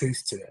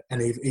truth to it,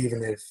 and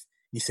even if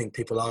you think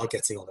people are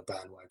getting on a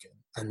bandwagon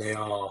and they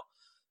are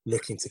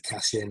looking to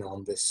cash in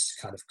on this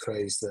kind of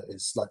craze that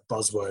is like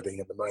buzzwording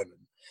at the moment,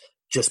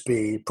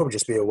 probably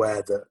just be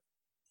aware that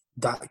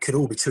that could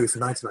all be true for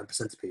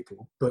 99% of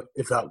people. But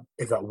if that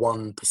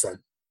 1%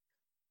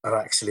 are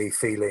actually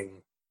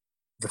feeling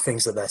the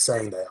things that they're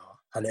saying they are,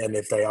 and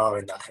if they are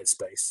in that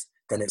headspace,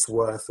 then it's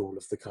worth all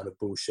of the kind of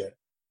bullshit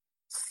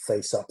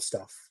face up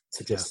stuff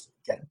to just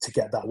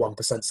get that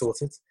 1%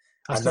 sorted.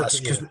 And that's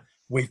because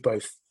we've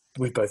both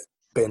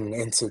been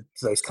into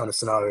those kind of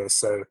scenarios,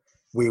 so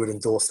we would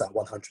endorse that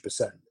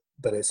 100%.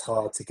 But it's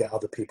hard to get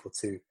other people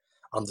to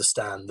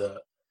understand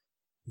that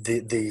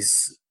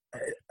these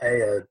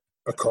are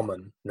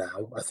common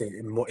now. I think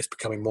it's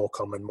becoming more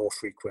common, more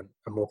frequent,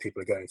 and more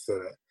people are going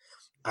through it.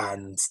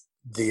 And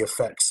the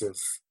effects of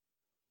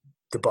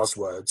the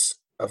buzzwords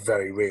are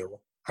very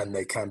real, and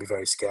they can be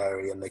very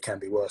scary, and they can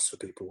be worse for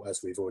people,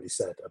 as we've already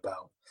said,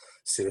 about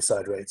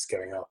suicide rates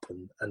going up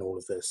and all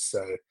of this.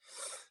 So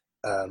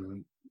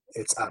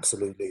it's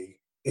absolutely,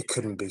 it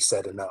couldn't be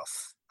said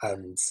enough.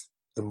 And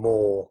the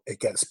more it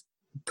gets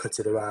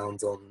putted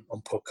around on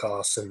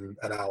podcasts and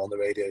out on the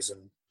radios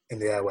and in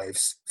the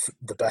airwaves,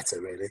 the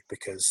better, really,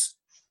 because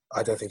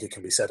I don't think it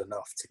can be said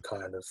enough to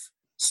kind of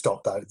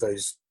stop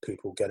those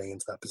people getting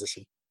into that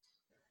position.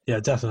 Yeah,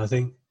 definitely. I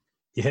think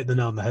you hit the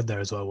nail on the head there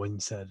as well when you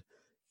said,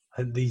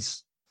 I think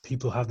these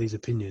people have these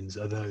opinions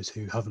are those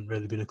who haven't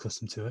really been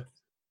accustomed to it,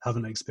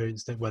 haven't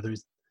experienced it, whether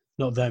it's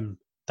not them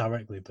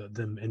directly, but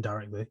them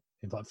indirectly,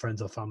 like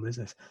friends or families.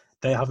 If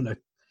they haven't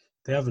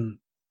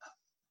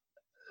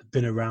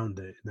been around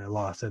it in their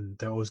life, then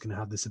they're always going to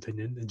have this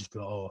opinion and just be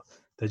like, oh,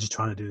 they're just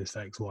trying to do this for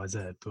X, Y, Z.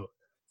 But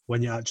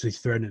when you're actually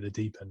thrown at the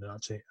deep end and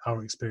actually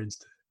haven't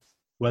experienced it,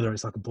 whether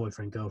it's like a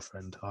boyfriend,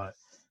 girlfriend, like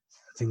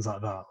things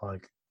like that,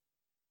 like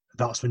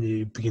that's when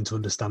you begin to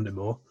understand it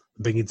more,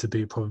 begin to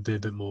be probably a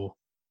bit more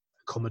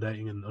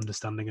accommodating and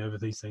understanding over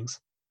these things.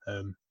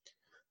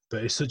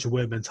 But it's such a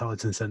weird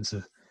mentality in the sense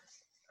of,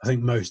 I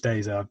think most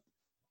days I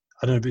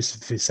don't know if it's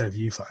the same for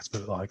you, Flax,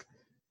 but like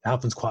it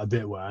happens quite a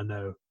bit where I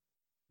know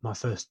my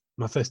first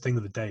thing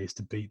of the day is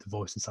to beat the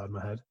voice inside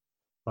my head.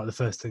 Like that's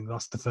the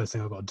first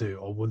thing I've got to do,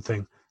 or one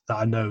thing that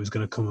I know is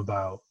going to come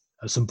about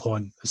at some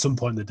point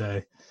in the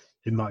day.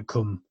 It might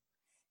come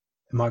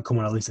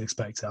when I least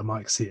expect it. I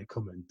might see it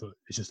coming, but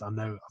it's just, I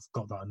know I've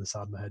got that in the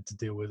side of my head to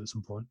deal with at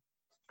some point.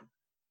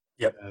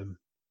 Yep. And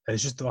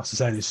it's just, like I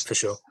said, it's for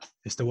sure.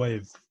 It's the way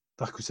of,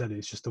 like we said,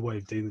 it's just the way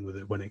of dealing with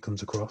it when it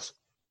comes across,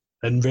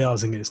 and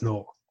realizing it's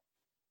not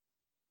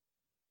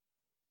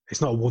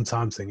a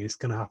one-time thing. It's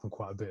going to happen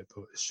quite a bit,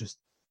 but it's just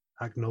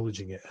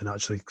acknowledging it and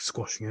actually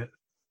squashing it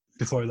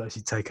before it lets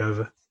you take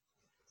over.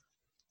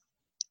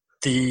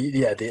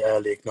 The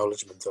early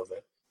acknowledgement of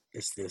it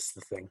is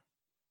the thing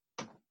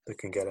that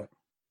can get it.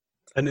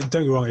 And don't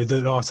get me wrong,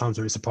 there are times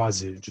where it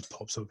surprises you, it just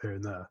pops up here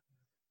and there.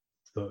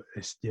 But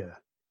it's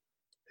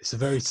a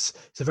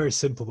very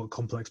simple but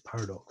complex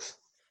paradox.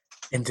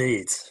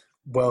 Indeed.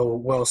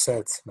 Well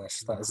said,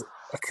 Mesh. That is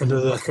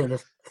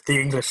the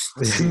English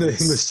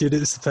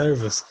students, the pair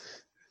of us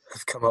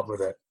have come up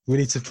with it. We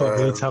need to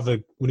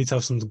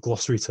have some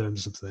glossary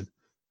terms or something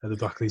at the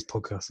back of these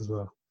podcasts as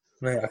well.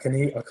 Mate, I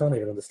can't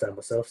even understand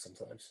myself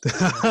sometimes.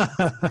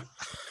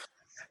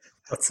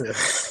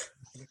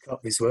 Look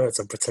up these words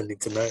I'm pretending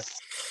to know.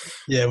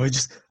 Yeah,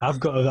 I've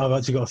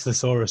actually got a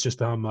thesaurus just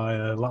behind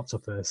my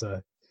laptop here,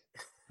 so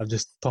I'm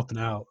just popping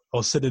out,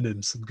 or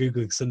synonyms. I'm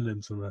googling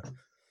synonyms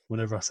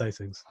whenever I say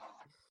things.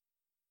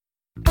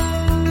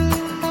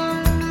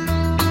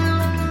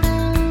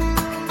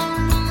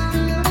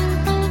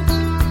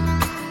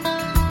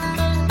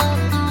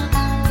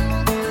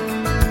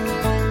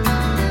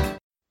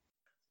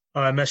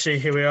 All right, Meshy,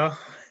 here we are.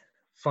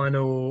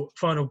 Final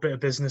bit of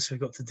business we've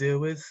got to deal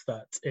with.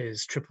 That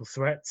is triple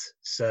threat.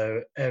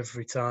 So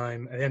every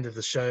time at the end of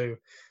the show,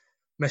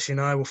 Meshy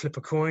and I will flip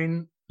a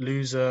coin.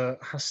 Loser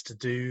has to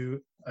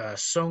do a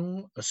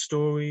song, a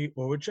story,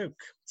 or a joke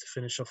to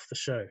finish off the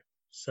show.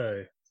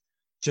 So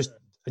just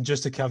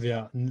a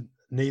caveat: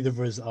 neither of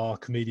us are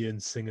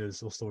comedians,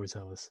 singers, or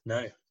storytellers.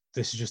 No,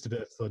 this is just a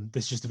bit of fun.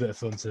 This is just a bit of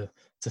fun to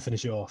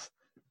finish it off.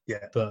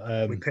 Yeah,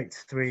 but we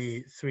picked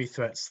three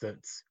threats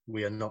that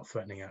we are not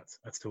threatening at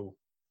all.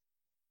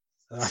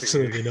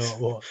 Absolutely not.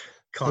 What?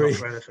 Can't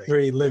offer anything.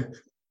 Three limp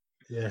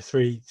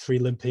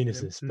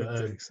penises.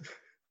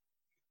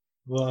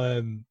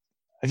 Well,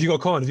 have you got a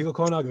coin? I've got a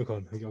coin.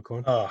 Have you got a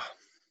coin?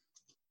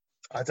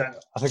 I don't.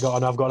 I think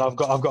I've got Yeah, a I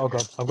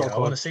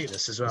card. want to see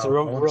this as well. So we're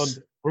on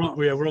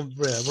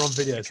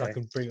video, so I Okay.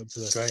 can bring it up to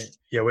this. Great.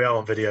 Yeah, we are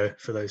on video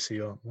for those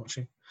who aren't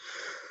watching.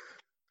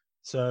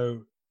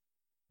 So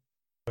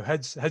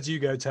heads you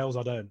go, tails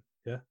I don't.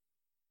 Yeah.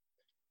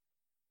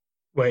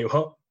 Wait,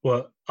 what?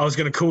 What? I was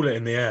going to call it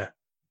in the air,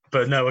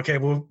 but no. Okay,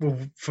 we'll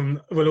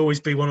always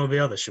be one or the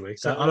other, shall we?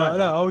 So I like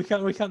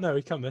that. no,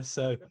 we can't miss.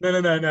 So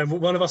No.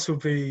 One of us will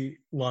be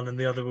one, and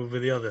the other will be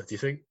the other. Do you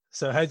think?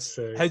 so heads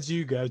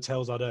you go,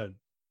 tails I don't.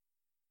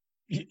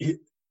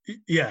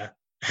 Yeah.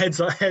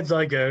 Heads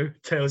I go,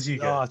 tails you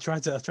Oh, go. I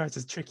tried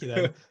to trick you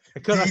there.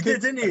 You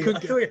did, didn't you?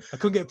 I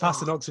couldn't get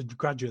past an Oxford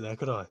graduate there,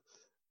 could I?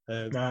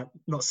 Nah,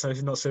 not so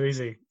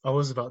easy. I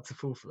was about to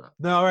fall for that.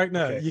 No, all right,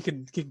 no. Okay. You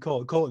can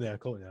call it there.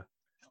 Call it there.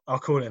 I'll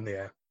call it in the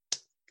air.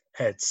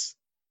 Heads.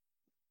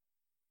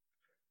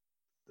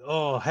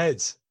 Oh,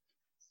 heads.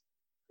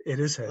 It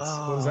is heads.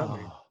 What does that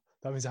mean?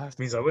 That means I have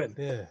to. Means I win.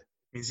 Yeah.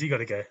 Means you got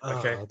to go.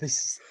 Okay.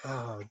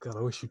 Oh god,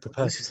 I wish you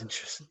prepared. This is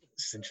interesting.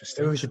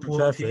 I wish you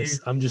prepared for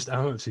this. I'm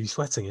absolutely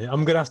sweating it.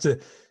 I'm gonna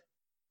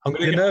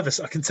You're nervous.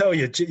 I can tell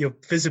you're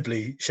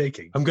visibly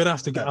shaking. I'm gonna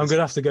have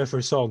to go for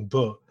a song,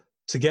 but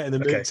to get in the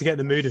mood, Okay. to get in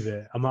the mood of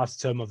it, I might have to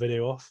turn my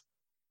video off.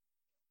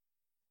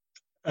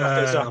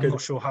 I'm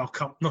not sure how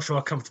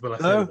comfortable I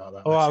feel No? about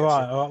that. Oh, actually.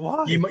 right.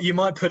 Why? You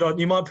might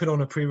put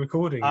on a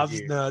pre-recording.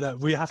 No.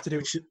 We have to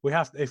do.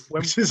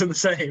 Which isn't the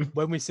same.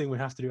 When we sing, we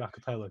have to do a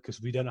cappella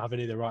because we don't have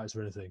any of the rights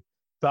or anything.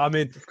 But I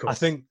mean, Of course. I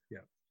think Yeah.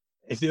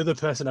 if the other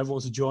person ever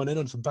wants to join in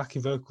on some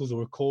backing vocals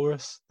or a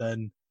chorus,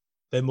 then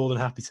they're more than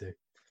happy to.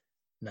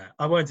 No,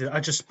 I won't do that. I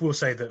just will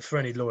say that for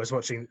any lawyers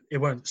watching, it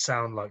won't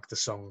sound like the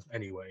song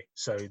anyway.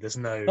 So there's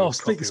no. Oh,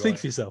 speak for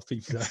copyright. yourself.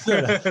 Speak for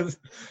yourself.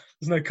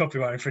 There's no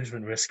copyright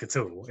infringement risk at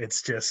all.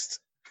 It's just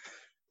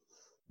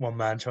one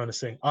man trying to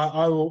sing.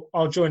 I'll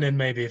join in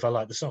maybe if I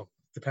like the song.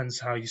 Depends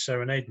how you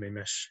serenade me,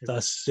 Mish.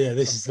 This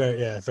is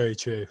very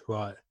true.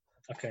 Right.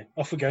 Okay,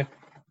 off we go.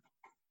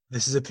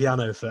 This is a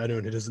piano for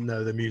anyone who doesn't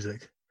know the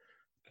music.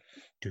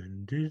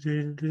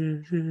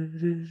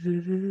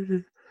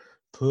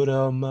 Put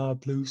on my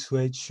blue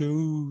suede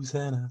shoes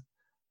and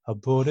I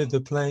boarded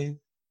the plane.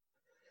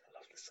 I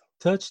love this song.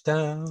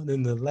 Touchdown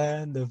in the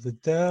land of the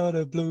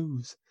Delta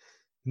Blues,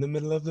 in the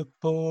middle of the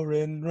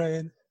pouring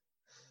rain.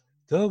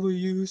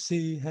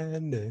 W.C.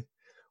 Handy,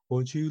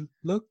 won't you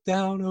look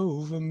down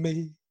over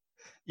me?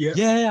 Yeah.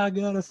 Yeah, I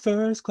got a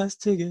first class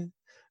ticket,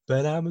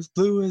 but I'm as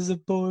blue as a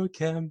boy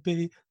can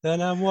be.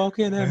 Then I'm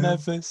walking in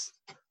Memphis,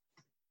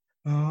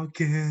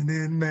 Walking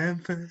in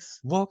Memphis.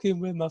 walking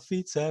with my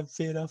feet 7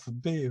 feet off a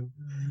bill.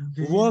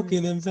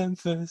 Walking in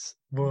Memphis,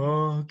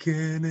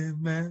 Walking in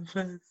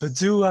Memphis. but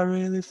do I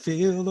really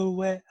feel the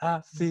way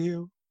I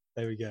feel?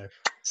 There we go.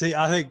 See,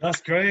 I think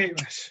That's great,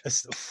 Mish.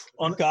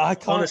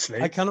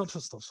 I cannot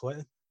stop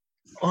sweating.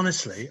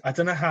 Honestly, I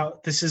don't know how.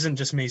 This isn't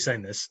just me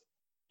saying this.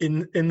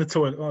 In the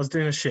toilet, I was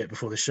doing a shit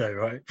before the show,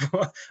 right?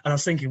 And I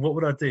was thinking, what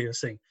would I do? I was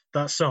thinking,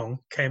 that song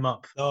came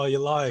up Oh, you're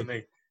for lying.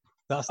 me.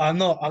 That's I'm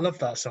not. I love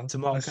that song. to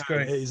Mark. That's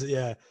great. It is,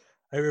 yeah.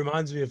 It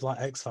reminds me of like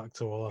X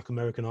Factor or like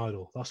American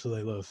Idol. That's what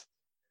they love.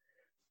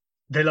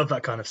 They love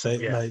that kind of stuff.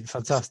 They, Yeah, mate,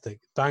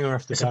 fantastic. Banger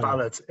after it's a banger.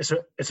 ballad.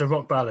 It's a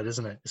rock ballad,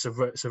 isn't it? It's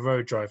a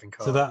road driving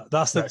car. So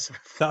that's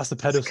No, the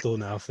pedestal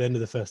now for the end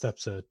of the first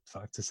episode.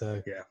 Factor.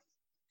 So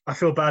I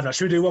feel bad now.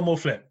 Should we do one more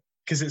flip?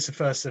 Because it's the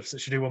first episode.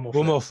 Should we do one more?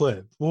 one flip? more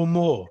flip. One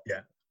more.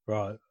 Yeah.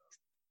 Right.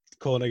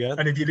 Call it again.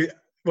 And if you do,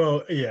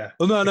 well, yeah.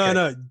 Well, no.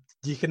 okay.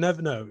 You can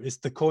never know. It's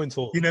the coin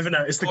toss. You never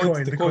know. It's the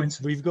coin. The coin.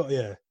 We've got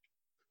The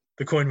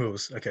coin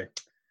rules. Okay.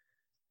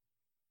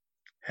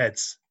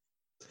 Heads.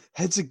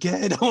 heads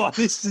again. Oh,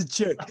 this is a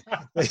joke.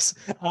 It's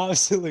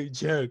absolute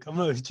joke. I'm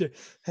not a joke.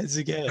 Heads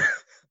again.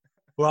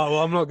 Well,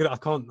 I'm not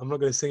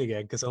gonna sing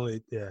again because I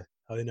only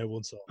know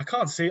one song. I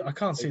can't see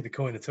the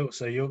coin at all.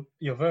 So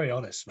you're very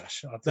honest,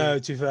 Smash. No,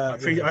 to be fair,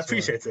 I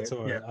appreciate it.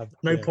 Yeah.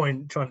 No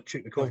point trying to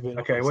trick the coin. being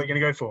Okay, honest. what are you gonna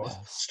go for?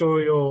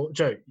 Story or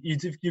joke?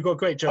 You got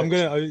great jokes.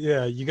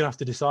 you're gonna have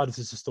to decide if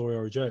it's a story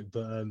or a joke.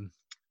 But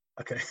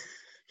Okay.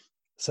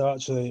 so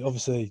actually,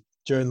 obviously,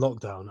 during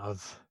lockdown,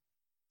 I've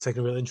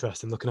taken a real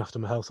interest in looking after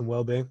my health and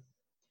well-being.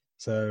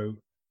 So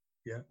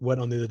went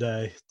on the other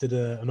day, did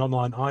an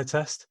online eye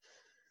test.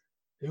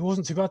 It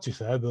wasn't too bad, to be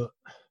fair, but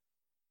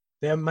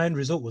the main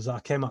result was that I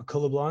came out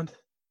colourblind.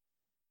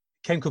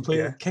 Came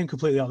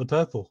completely out of the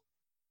purple.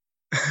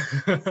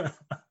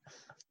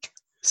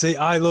 See,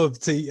 I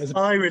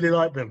really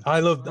like them. I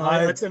love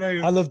don't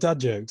know. I love dad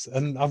jokes,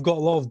 and I've got a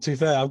lot of. To be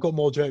fair, I've got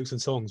more jokes than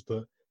songs,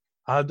 but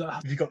Have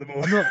you got them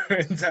all?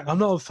 written down? I'm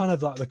not a fan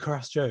of like the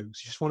crass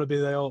jokes. You just want to be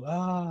the old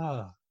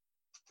the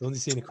one you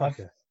see in a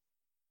cracker.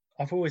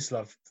 I've always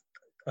loved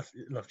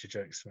your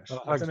jokes, Smash.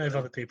 Oh, I don't know if thanks,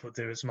 other people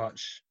do as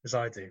much as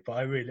I do, but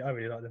I really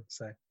like them.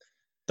 So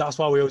That's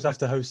why we always have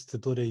to host the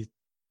bloody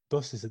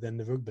buses at the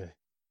end of rugby.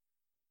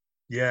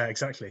 yeah,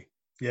 exactly.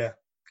 Yeah,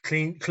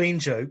 clean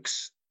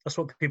jokes. That's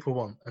what people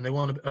want, and they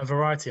want a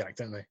variety act,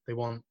 don't they? They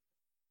want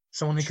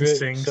someone who can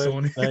sing,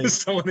 someone who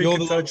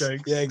can tell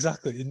jokes. Yeah,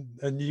 exactly.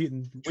 And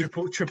you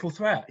triple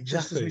threat,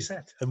 just as we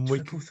said. And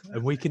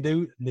we can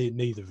do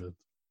neither of them.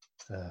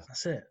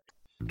 That's it.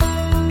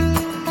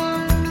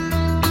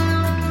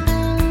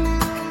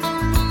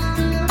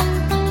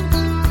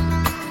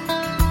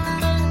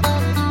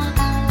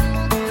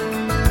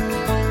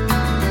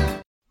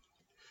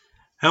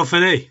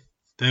 Elfini,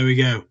 there we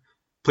go.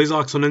 Please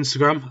like us on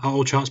Instagram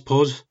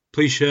 @AllChatsPod.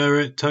 Please share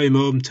it, tell your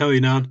mum, tell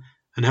your nan,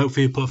 and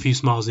hopefully you put a few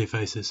smiles on your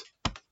faces.